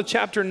done with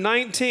chapter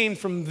 19,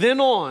 from then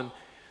on,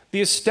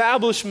 the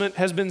establishment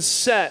has been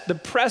set, the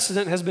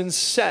precedent has been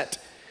set,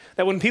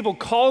 that when people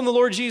call on the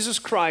Lord Jesus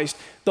Christ,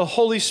 the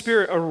Holy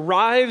Spirit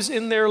arrives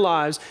in their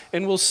lives,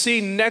 and we'll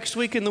see next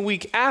week and the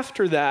week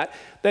after that,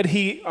 that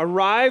he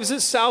arrives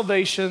at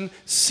salvation,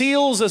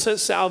 seals us at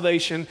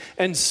salvation,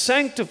 and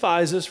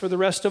sanctifies us for the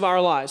rest of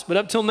our lives. But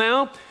up till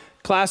now,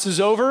 class is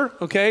over,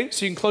 okay?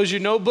 So you can close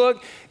your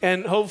notebook,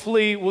 and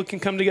hopefully we can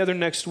come together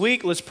next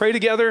week. Let's pray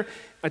together.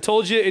 I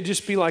told you it'd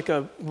just be like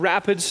a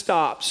rapid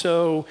stop.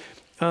 So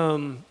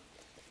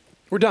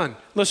we're done.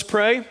 Let's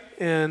pray,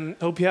 and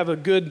hope you have a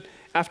good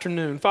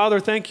afternoon. Father,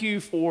 thank you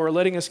for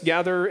letting us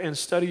gather and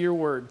study your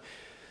word.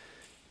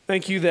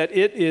 Thank you that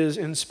it is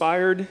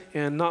inspired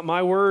and not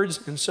my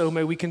words, and so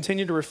may we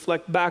continue to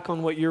reflect back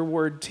on what your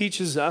word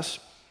teaches us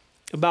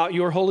about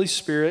your Holy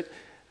Spirit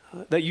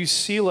that you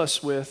seal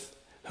us with,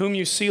 whom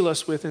you seal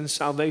us with in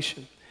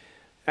salvation.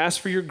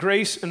 Ask for your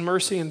grace and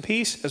mercy and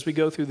peace as we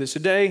go through this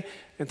day,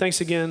 and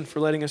thanks again for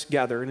letting us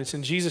gather. And it's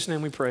in Jesus'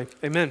 name we pray.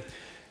 Amen.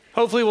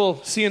 Hopefully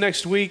we'll see you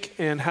next week,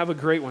 and have a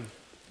great one.